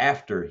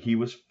after he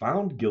was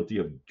found guilty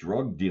of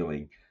drug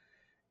dealing.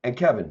 And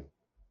Kevin,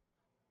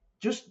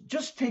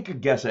 just take a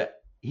guess at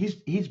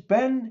he's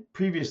been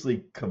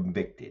previously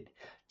convicted.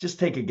 Just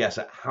take a guess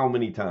at how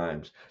many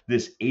times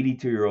this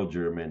 82-year-old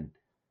German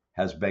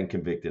has been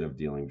convicted of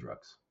dealing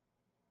drugs.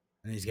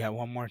 and he's got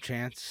one more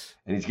chance.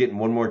 And he's getting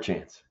one more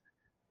chance.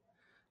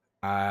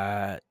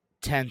 10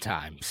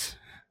 times.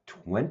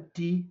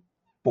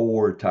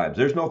 24 times.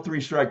 There's no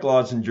three-strike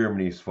laws in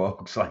Germany,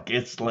 folks.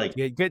 It's like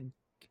Yeah, good.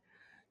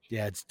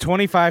 Yeah, it's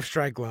 25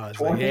 strike laws.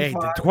 Like, hey,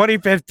 25. the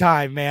 25th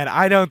time, man.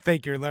 I don't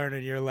think you're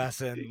learning your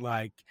lesson.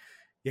 Like,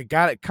 you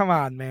got it. Come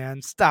on,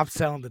 man. Stop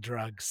selling the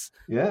drugs.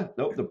 Yeah,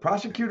 no, the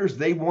prosecutors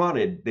they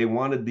wanted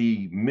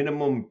the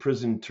minimum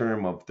prison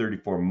term of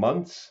 34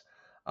 months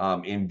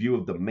in view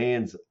of the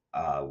man's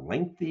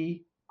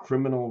lengthy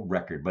criminal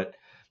record. But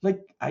like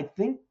I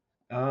think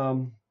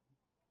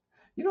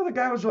the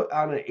guy was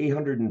on an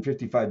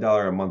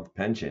 $855 a month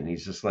pension.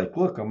 He's just like,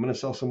 look, I'm going to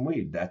sell some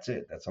weed. That's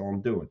it. That's all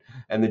I'm doing.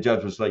 And the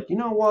judge was like, you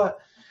know what?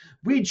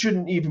 Weed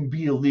shouldn't even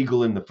be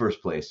illegal in the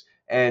first place.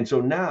 And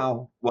so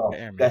now, well,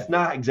 Yeah, man. that's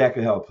not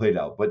exactly how it played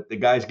out, but the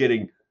guy's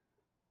getting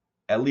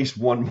at least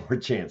one more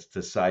chance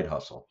to side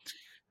hustle.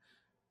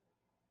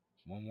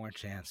 One more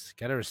chance.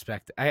 Gotta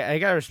respect. I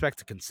gotta respect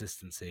the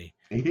consistency.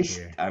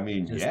 Here. I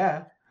mean, Just-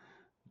 yeah.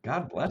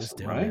 God bless Just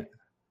him, doing right? it.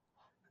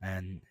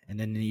 And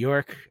in New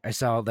York, I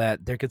saw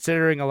that they're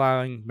considering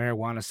allowing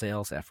marijuana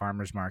sales at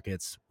farmers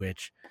markets,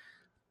 which,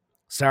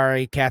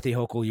 sorry, Kathy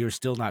Hochul, you're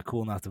still not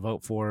cool enough to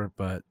vote for,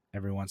 but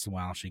every once in a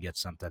while she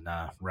gets something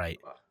right.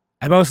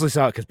 I mostly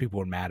saw it because people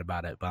were mad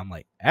about it, but I'm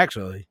like,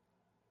 actually,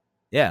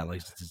 yeah,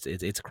 like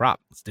it's a crop.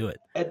 Let's do it.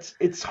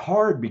 It's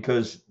hard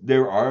because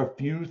there are a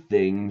few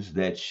things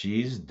that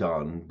she's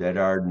done that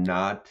are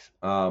not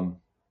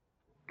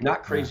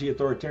crazy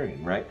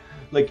authoritarian, right?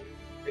 Like,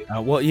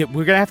 well, yeah,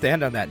 we're gonna have to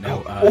end on that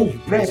note. You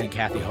praising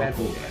Kathy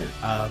Hochul,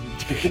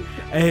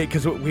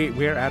 because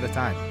we're out of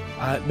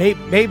time.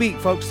 Maybe,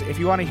 folks, if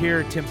you want to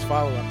hear Tim's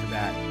follow up to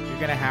that, you're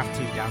gonna have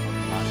to download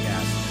the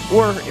podcast,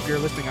 or if you're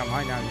listening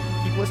online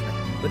now, keep listening.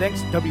 But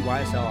thanks,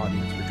 WYSL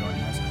audience, for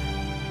joining us.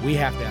 We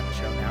have to end the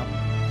show now.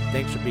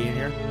 Thanks for being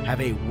here. Have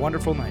a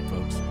wonderful night,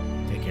 folks.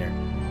 Take care.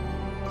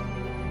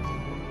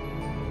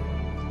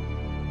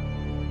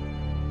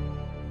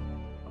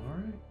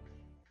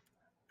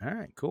 All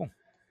right, cool.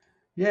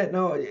 Yeah,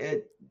 no,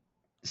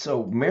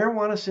 so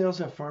marijuana sales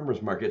at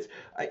farmers markets.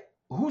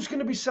 Who's going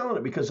to be selling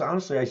it? Because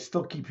honestly, I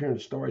still keep hearing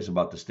stories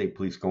about the state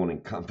police going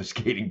and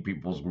confiscating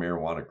people's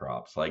marijuana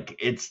crops. Like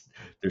they're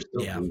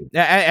still doing it.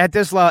 At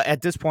this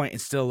point,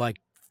 it's still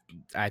like,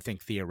 I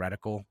think,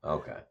 theoretical.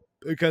 Okay.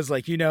 Because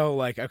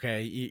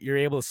okay, you're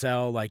able to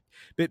sell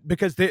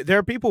because there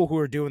are people who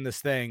are doing this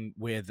thing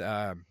with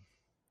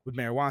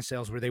marijuana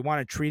sales where they want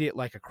to treat it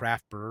like a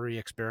craft brewery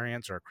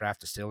experience or a craft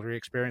distillery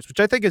experience,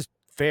 which I think is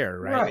fair,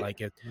 right? Like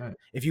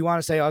if you want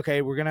to say,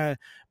 okay, we're gonna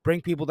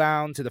bring people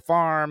down to the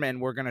farm and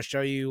we're gonna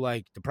show you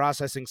like the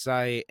processing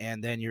site,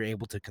 and then you're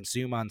able to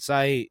consume on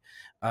site,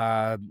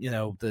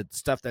 the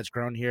stuff that's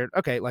grown here.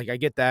 Okay, like I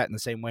get that in the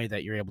same way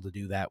that you're able to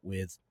do that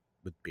with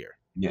beer.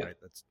 Yeah. Right?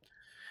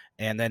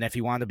 And then if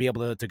you want to be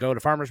able to go to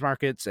farmers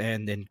markets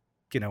and then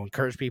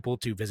encourage people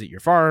to visit your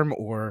farm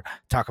or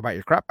talk about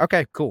your crop.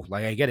 Okay, cool.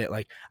 Like I get it.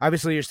 Like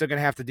obviously you're still gonna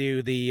have to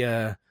do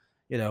the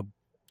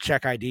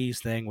check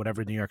IDs thing,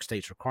 whatever New York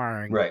State's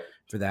requiring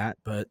for that.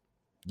 But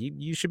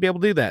you should be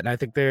able to do that. And I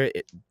think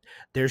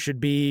there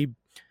should be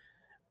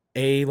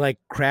a like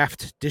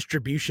craft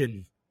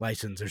distribution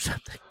license or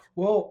something.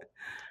 Well,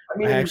 I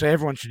mean, actually,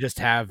 everyone should just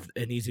have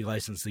an easy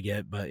license to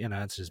get. But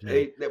it's just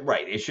me.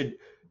 Right. It should.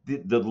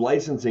 The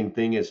licensing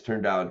thing has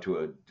turned out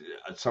into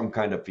some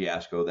kind of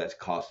fiasco that's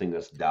costing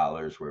us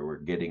dollars, where we're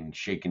getting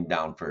shaken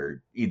down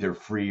for either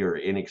free or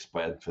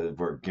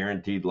inexpensive or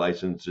guaranteed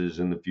licenses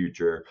in the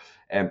future,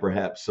 and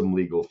perhaps some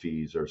legal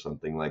fees or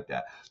something like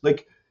that.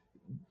 Like,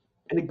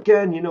 and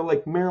again,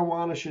 like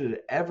marijuana, should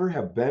it ever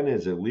have been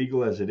as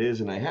illegal as it is?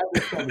 And I have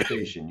this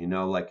conversation,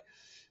 like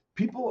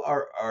people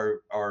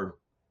are.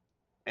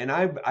 And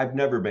I've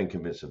never been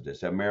convinced of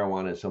this, that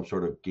marijuana is some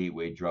sort of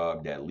gateway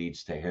drug that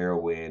leads to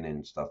heroin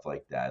and stuff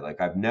like that.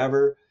 Like I've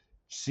never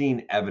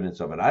seen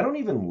evidence of it. I don't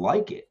even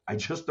like it. I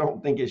just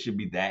don't think it should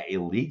be that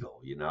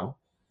illegal,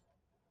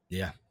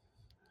 Yeah.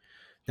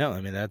 No,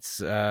 I mean that's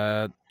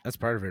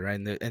part of it, right?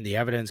 And the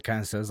evidence kind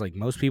of says like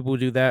most people who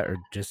do that are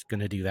just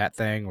going to do that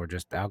thing, or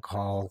just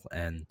alcohol,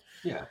 and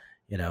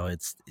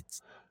it's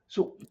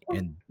so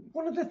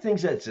one of the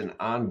things that's an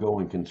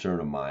ongoing concern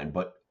of mine,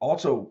 but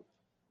also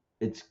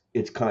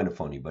it's kind of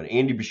funny, but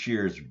Andy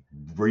Bashir is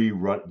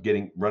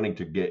running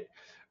to get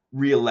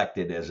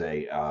reelected as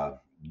a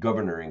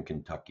governor in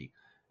Kentucky,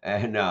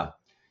 and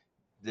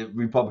the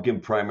Republican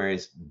primary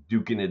is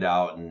duking it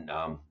out, and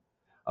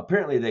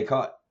apparently they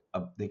caught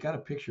they got a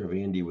picture of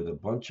Andy with a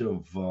bunch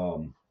of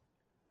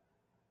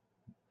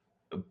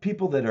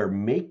people that are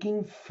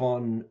making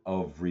fun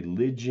of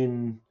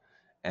religion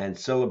and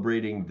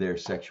celebrating their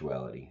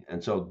sexuality.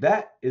 And so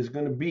that is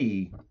going to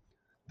be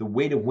the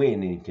way to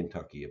win in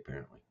Kentucky,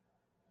 apparently.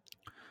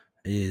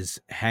 Is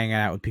hanging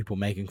out with people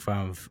making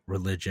fun of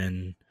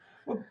religion.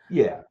 Well,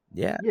 yeah.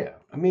 Yeah. Yeah.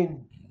 I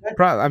mean,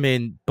 I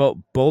mean,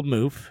 bold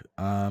move.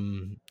 I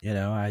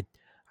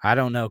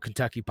don't know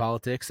Kentucky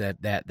politics.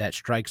 That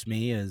strikes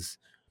me as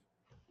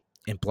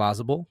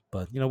implausible.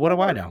 But what do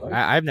I right, know?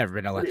 right. I've never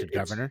been But elected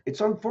governor.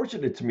 it's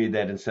unfortunate to me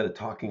that instead of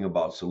talking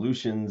about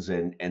solutions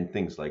and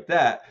things like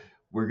that,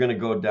 we're going to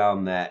go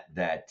down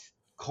that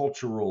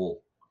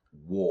cultural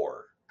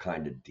war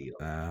kind of deal.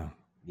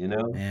 You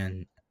know,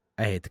 Man,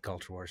 I hate the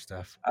culture war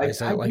stuff. I I do,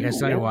 said, man.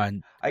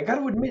 anyone I got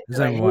to admit that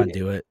doesn't I ever hate want it. to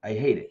do it. I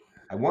hate it.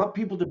 I want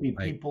people to be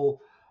Like, people.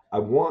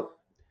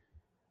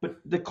 But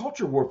the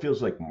culture war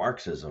feels like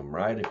Marxism,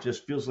 right? It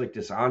just feels like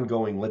this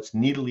ongoing, let's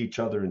needle each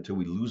other until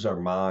we lose our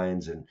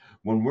minds. And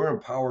when we're in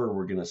power,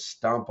 we're going to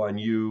stomp on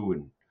you.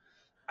 And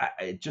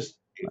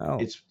well,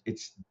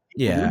 it's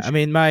yeah. I evolution.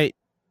 mean,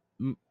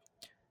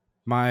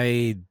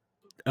 my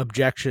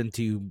objection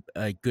to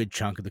a good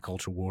chunk of the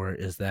culture war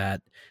is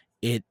that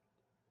it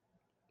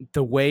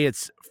the way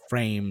it's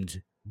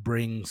framed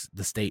brings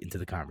the state into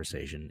the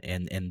conversation,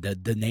 and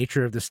the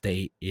nature of the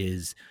state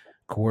is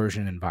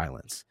coercion and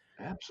violence.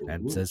 And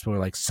Absolutely. says, we're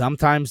like,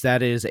 sometimes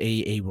that is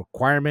a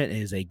requirement,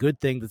 it is a good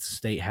thing that the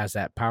state has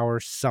that power.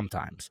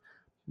 Sometimes,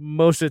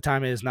 most of the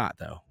time it is not,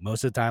 though.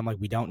 Most of the time, like,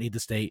 we don't need the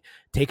state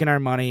taking our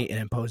money and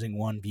imposing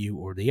one view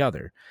or the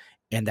other.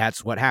 And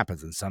that's what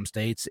happens in some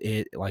states.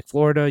 It, like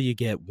Florida, you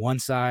get one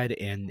side,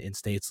 and in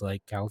states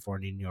like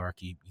California, New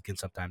York, you can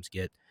sometimes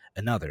get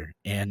another.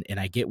 And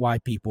I get why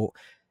people,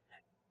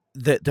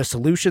 the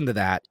solution to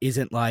that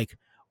isn't like,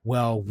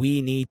 well,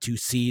 we need to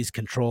seize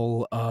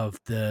control of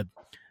the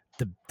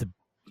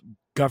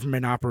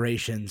government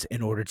operations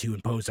in order to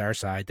impose our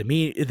side. To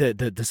me,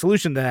 the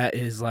solution to that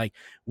is like,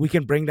 we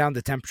can bring down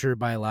the temperature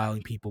by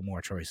allowing people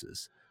more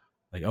choices.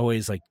 Like,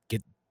 always, like,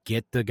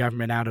 get the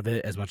government out of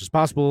it as much as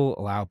possible,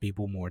 allow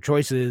people more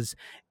choices.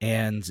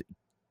 And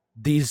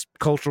these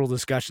cultural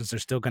discussions are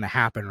still going to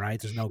happen, right?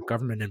 There's no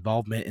government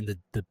involvement in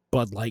the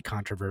Bud Light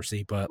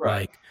controversy, but Right.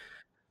 like,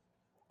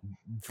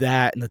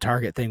 that and the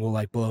Target thing will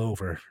like blow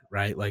over,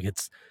 right? Like,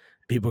 it's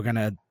people are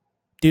gonna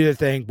do their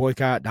thing,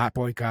 boycott, not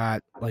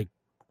boycott, like,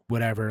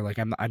 whatever. Like,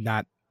 I'm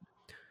not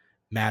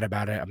mad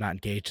about it. I'm not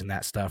engaged in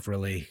that stuff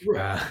really.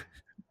 Right.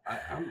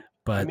 I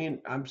But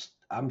mean,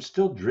 I'm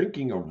still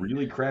drinking a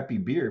really crappy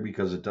beer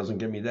because it doesn't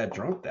get me that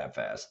drunk that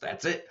fast.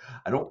 That's it.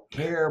 I don't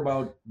care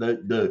about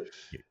the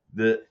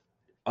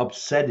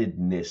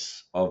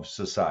upsettedness of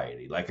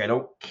society. Like, I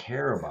don't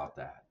care about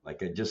that.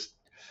 Like,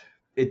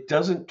 it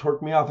doesn't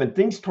torque me off, and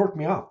things torque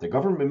me off. The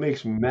government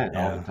makes me mad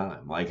all the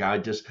time. Like,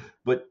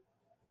 but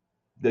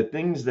the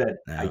things that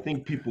I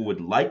think people would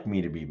like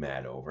me to be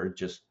mad over,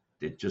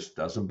 it just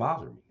doesn't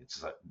bother me.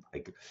 It's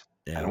like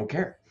I don't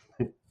care.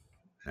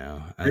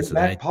 No, Bring so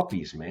back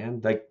puppies, man.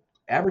 Like,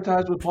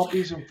 advertise with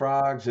puppies and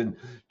frogs and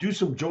do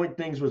some joint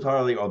things with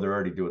Harley. Oh, they're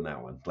already doing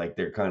that one. Like,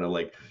 they're kind of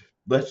like,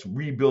 let's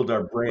rebuild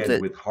our brand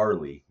with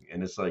Harley.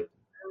 And it's like,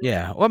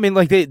 yeah. Well, I mean,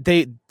 like,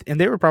 they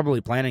were probably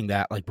planning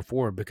that like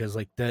before, because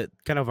like the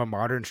kind of a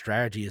modern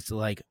strategy is to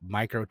like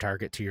micro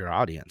target to your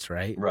audience,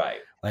 right?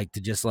 right. Like,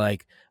 to just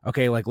like,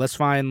 okay, like, let's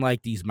find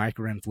like these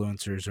micro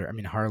influencers, or I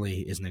mean,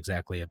 Harley isn't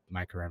exactly a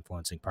micro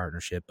influencing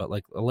partnership, but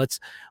like, let's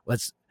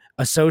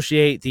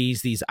associate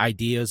these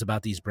ideas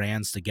about these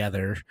brands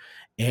together,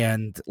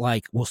 and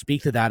like, we'll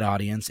speak to that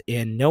audience,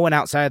 and no one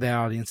outside of that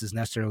audience is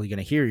necessarily going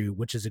to hear you,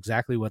 which is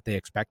exactly what they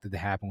expected to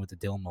happen with the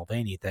Dylan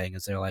Mulvaney thing.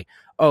 Is they're like,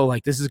 oh,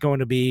 like, this is going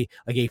to be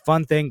like a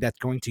fun thing that's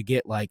going to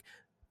get like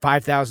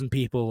 5,000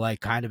 people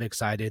like kind of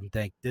excited and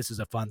think this is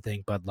a fun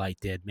thing Bud Light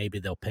did. Maybe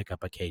they'll pick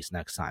up a case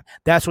next time.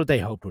 That's what they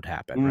hoped would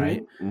happen,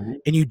 right? Mm-hmm.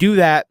 And you do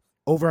that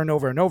over and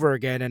over and over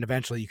again, and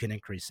eventually you can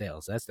increase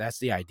sales. That's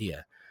the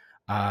idea.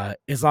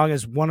 As long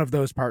as one of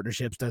those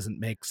partnerships doesn't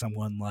make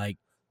someone like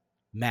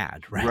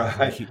mad, right?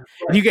 Right.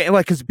 You get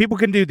like, because people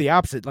can do the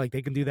opposite. Like,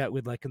 they can do that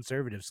with like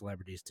conservative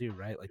celebrities too,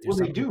 right? Like, there's Well,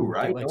 they some do, people who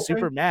right? get like Don't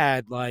super they?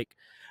 mad, like,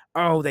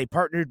 oh, they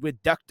partnered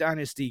with Duck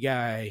Dynasty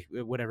guy,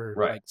 whatever,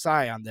 Right. like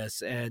Psy on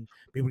this, and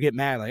people get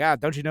mad,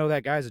 like, don't you know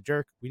that guy's a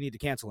jerk? We need to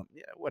cancel him.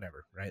 Yeah,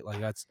 whatever, right?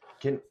 Like,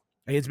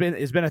 it's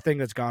been a thing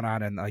that's gone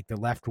on, and like the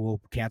left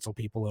will cancel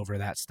people over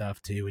that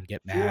stuff too, and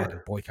get mad and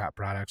boycott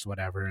products,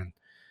 whatever. And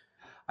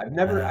I've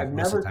most of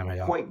never the time I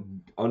don't. quite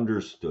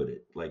understood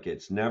it. Like,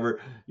 it's never,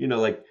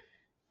 like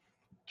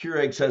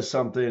Keurig says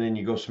something and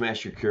you go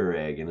smash your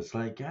Keurig, and it's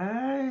like,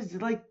 guys,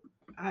 like,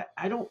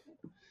 I don't,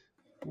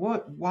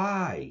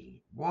 why?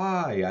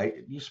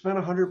 You spent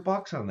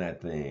 $100 on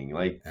that thing.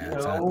 Like,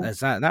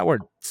 It's not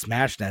worth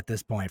smashing at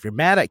this point. If you're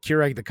mad at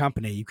Keurig the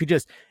company, you could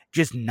just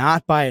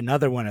not buy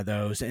another one of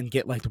those and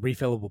get like the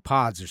refillable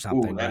pods or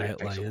something,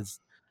 right? Like,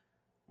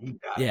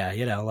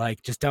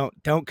 like, just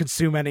don't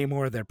consume any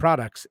more of their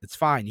products. It's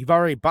fine. You've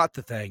already bought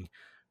the thing.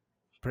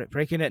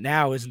 breaking it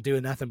now isn't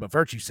doing nothing but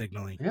virtue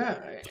signaling. Yeah,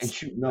 and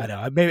shooting I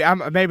up.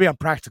 know. Maybe I'm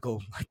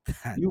practical like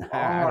that. You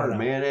I don't are, know.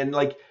 man, and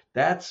like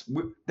that's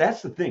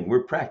the thing.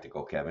 We're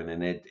practical, Kevin,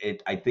 and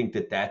it. I think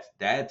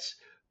that's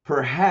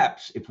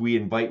perhaps if we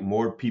invite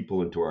more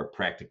people into our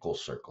practical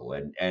circle,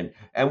 and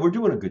we're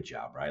doing a good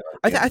job, right?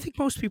 Like, I think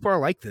most people are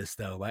like this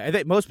though. Like I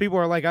think most people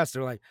are like us.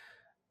 They're like,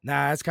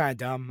 nah, that's kind of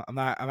dumb. I'm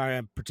not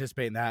gonna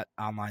participate in that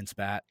online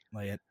spat.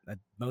 Like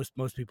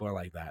most people are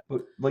like that.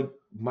 but like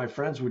my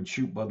friends would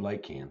shoot Bud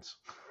Light cans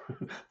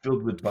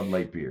filled with Bud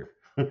Light beer.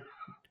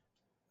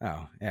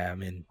 Oh yeah, I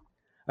mean,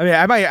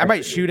 I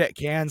might shoot at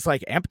cans,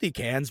 like empty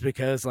cans,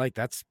 because like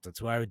that's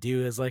what I would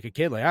do as like a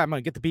kid. Like I'm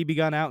gonna get the BB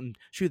gun out and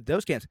shoot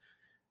those cans.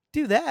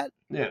 Do that,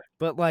 Yeah,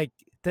 but like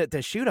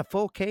to shoot a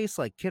full case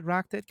like Kid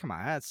Rock did, come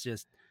on, that's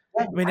just.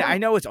 that, I mean, I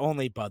know it's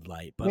only Bud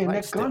Light, but man,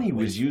 like that gun still, he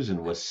was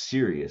using was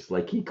serious.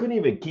 Like he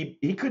couldn't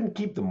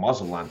keep the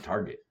muzzle on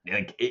target.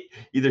 Like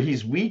either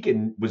he's weak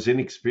and was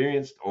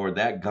inexperienced, or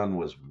that gun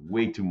was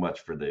way too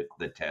much for the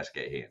task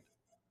at hand.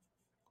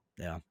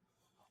 Yeah,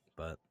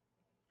 but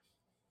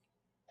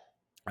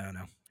I don't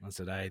know. I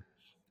said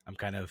I'm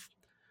kind of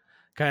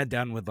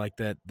done with like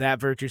that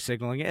virtue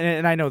signaling,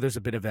 and I know there's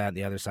a bit of that on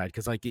the other side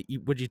because like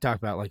what you talk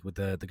about like with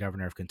the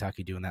governor of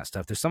Kentucky doing that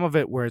stuff. There's some of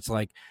it where it's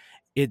like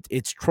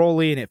it's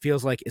trolly and it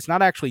feels like it's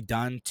not actually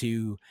done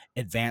to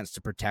advance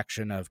the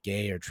protection of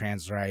gay or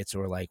trans rights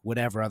or like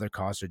whatever other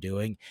cause they're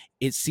doing.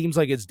 It seems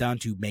like it's done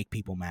to make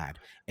people mad,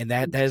 and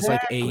that is like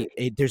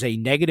there's a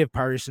negative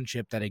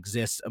partisanship that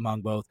exists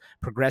among both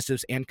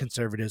progressives and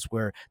conservatives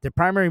where the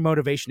primary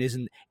motivation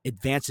isn't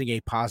advancing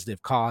a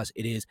positive cause,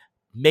 it is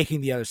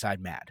making the other side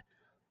mad.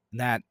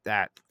 And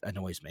that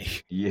annoys me.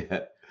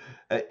 Yeah,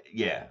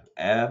 yeah,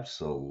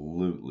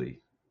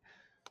 absolutely.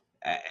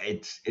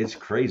 It's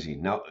crazy.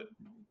 Now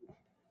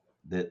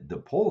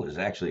the poll is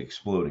actually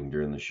exploding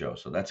during the show,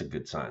 so that's a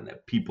good sign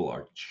that people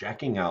are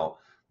checking out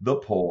the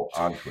poll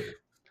on Twitter.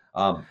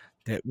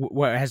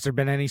 What has there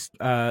been any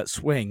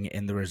swing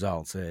in the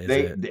results?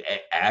 They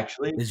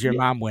actually, Is your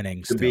mom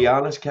winning to still? be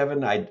honest,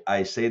 Kevin,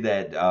 I say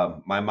that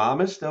my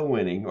mom is still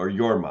winning, or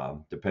your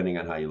mom, depending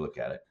on how you look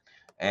at it,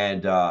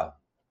 and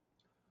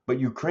but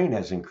Ukraine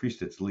has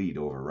increased its lead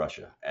over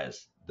Russia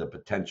as the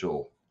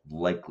potential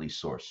likely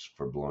source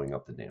for blowing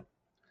up the dam.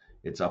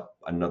 It's up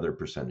another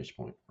percentage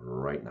point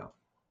right now.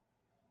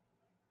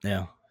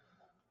 Yeah.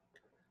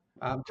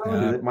 I'm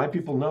telling you that my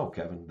people know,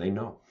 Kevin. They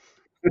know.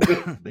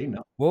 They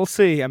know. We'll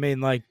see. I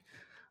mean, like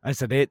I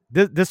said,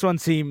 this one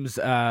seems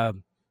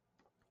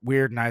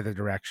weird in either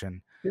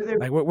direction. Yeah,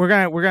 like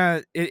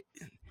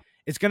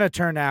it's gonna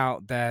turn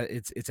out that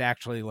it's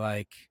actually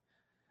like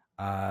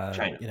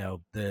China. You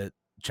know, the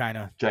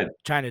China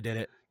did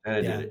it.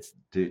 And it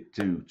did it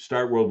to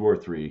start World War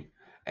III.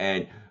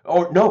 And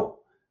no,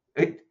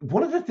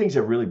 one of the things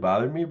that really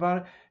bothered me about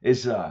it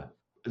is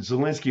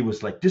Zelensky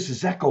was like, "This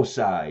is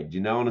ecocide,"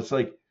 and it's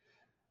like,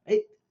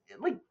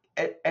 like,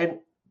 and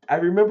I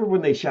remember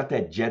when they shot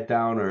that jet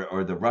down,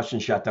 or the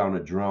Russians shot down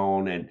a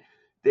drone, and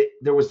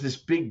there was this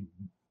big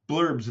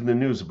blurbs in the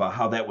news about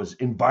how that was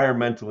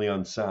environmentally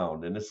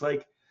unsound, and it's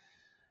like,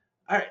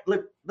 all right,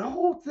 look, the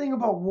whole thing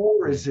about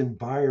war is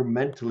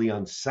environmentally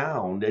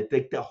unsound.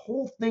 The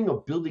whole thing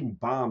of building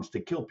bombs to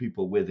kill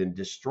people with and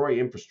destroy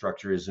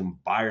infrastructure is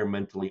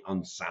environmentally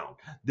unsound.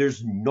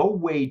 There's no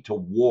way to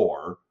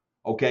war,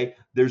 okay?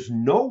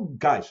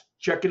 Guys,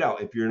 check it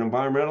out. If you're an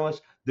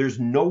environmentalist, there's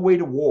no way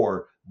to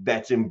war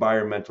that's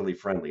environmentally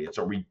friendly. It's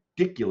a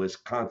ridiculous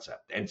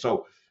concept. And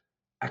so,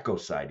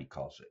 ecocide, he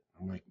calls it.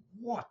 I'm like,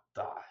 what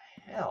the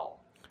hell?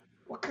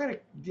 What kind of,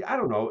 I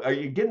don't know. Are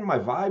you getting my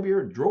vibe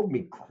here? It drove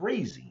me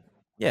crazy.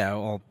 Yeah,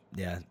 well,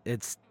 yeah,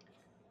 it's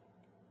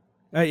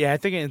yeah, I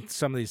think in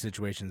some of these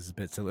situations it's a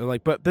bit silly.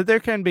 Like, but there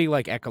can be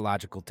like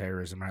ecological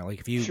terrorism, right? Like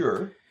if you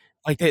Sure.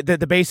 like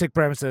the basic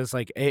premise is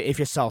like if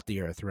you salt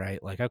the earth,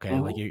 right? Like okay,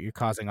 like Mhm. you're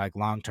causing like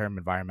long-term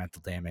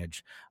environmental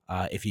damage.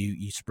 If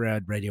you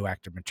spread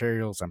radioactive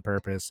materials on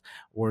purpose,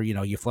 or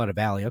you flood a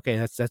valley, okay,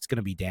 that's going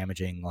to be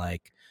damaging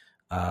like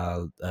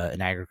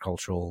an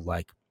agricultural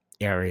like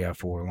area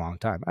for a long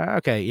time.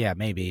 Okay, yeah,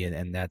 maybe,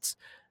 and that's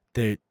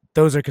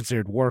those are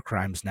considered war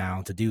crimes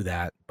now to do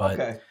that.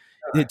 But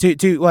Okay.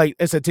 to like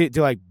I said, to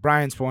like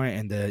Brian's point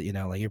and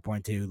like your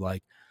point too,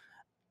 like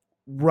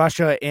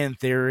Russia in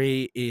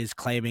theory is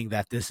claiming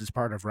that this is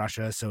part of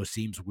Russia, so it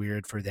seems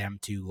weird for them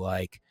to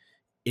like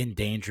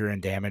endanger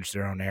and damage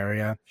their own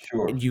area.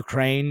 Sure. And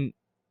Ukraine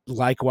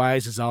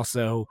likewise is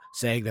also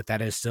saying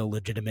that is still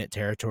legitimate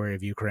territory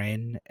of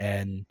Ukraine,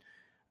 and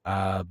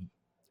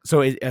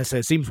so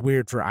it seems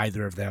weird for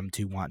either of them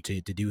to want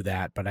to do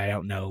that. But I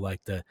don't know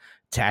like the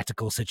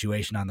tactical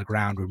situation on the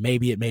ground where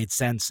maybe it made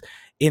sense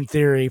in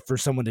theory for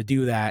someone to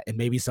do that, and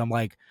maybe some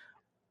like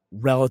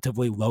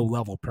relatively low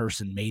level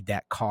person made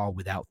that call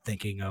without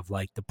thinking of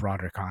like the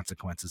broader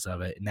consequences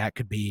of it, and that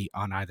could be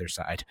on either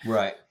side.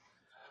 Right.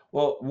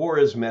 Well, war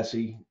is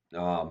messy.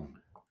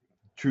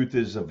 Truth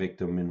is a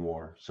victim in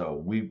war,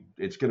 so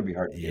it's going to be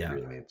hard to get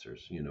real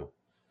answers.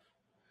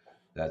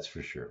 That's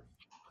for sure.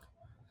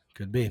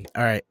 Could be.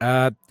 All right.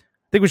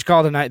 think we should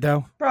call it a night,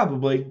 though.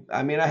 Probably.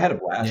 I mean, I had a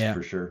blast Yeah.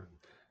 for sure.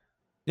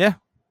 Yeah,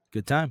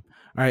 good time.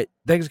 All right,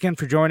 thanks again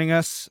for joining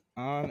us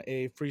on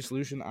A Free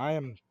Solution. I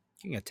am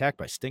getting attacked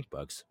by stink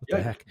bugs. What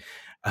the Yikes.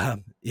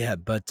 heck? Yeah,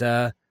 but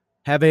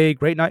have a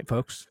great night,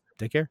 folks.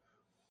 Take care.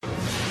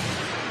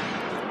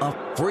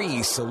 A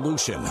free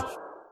solution.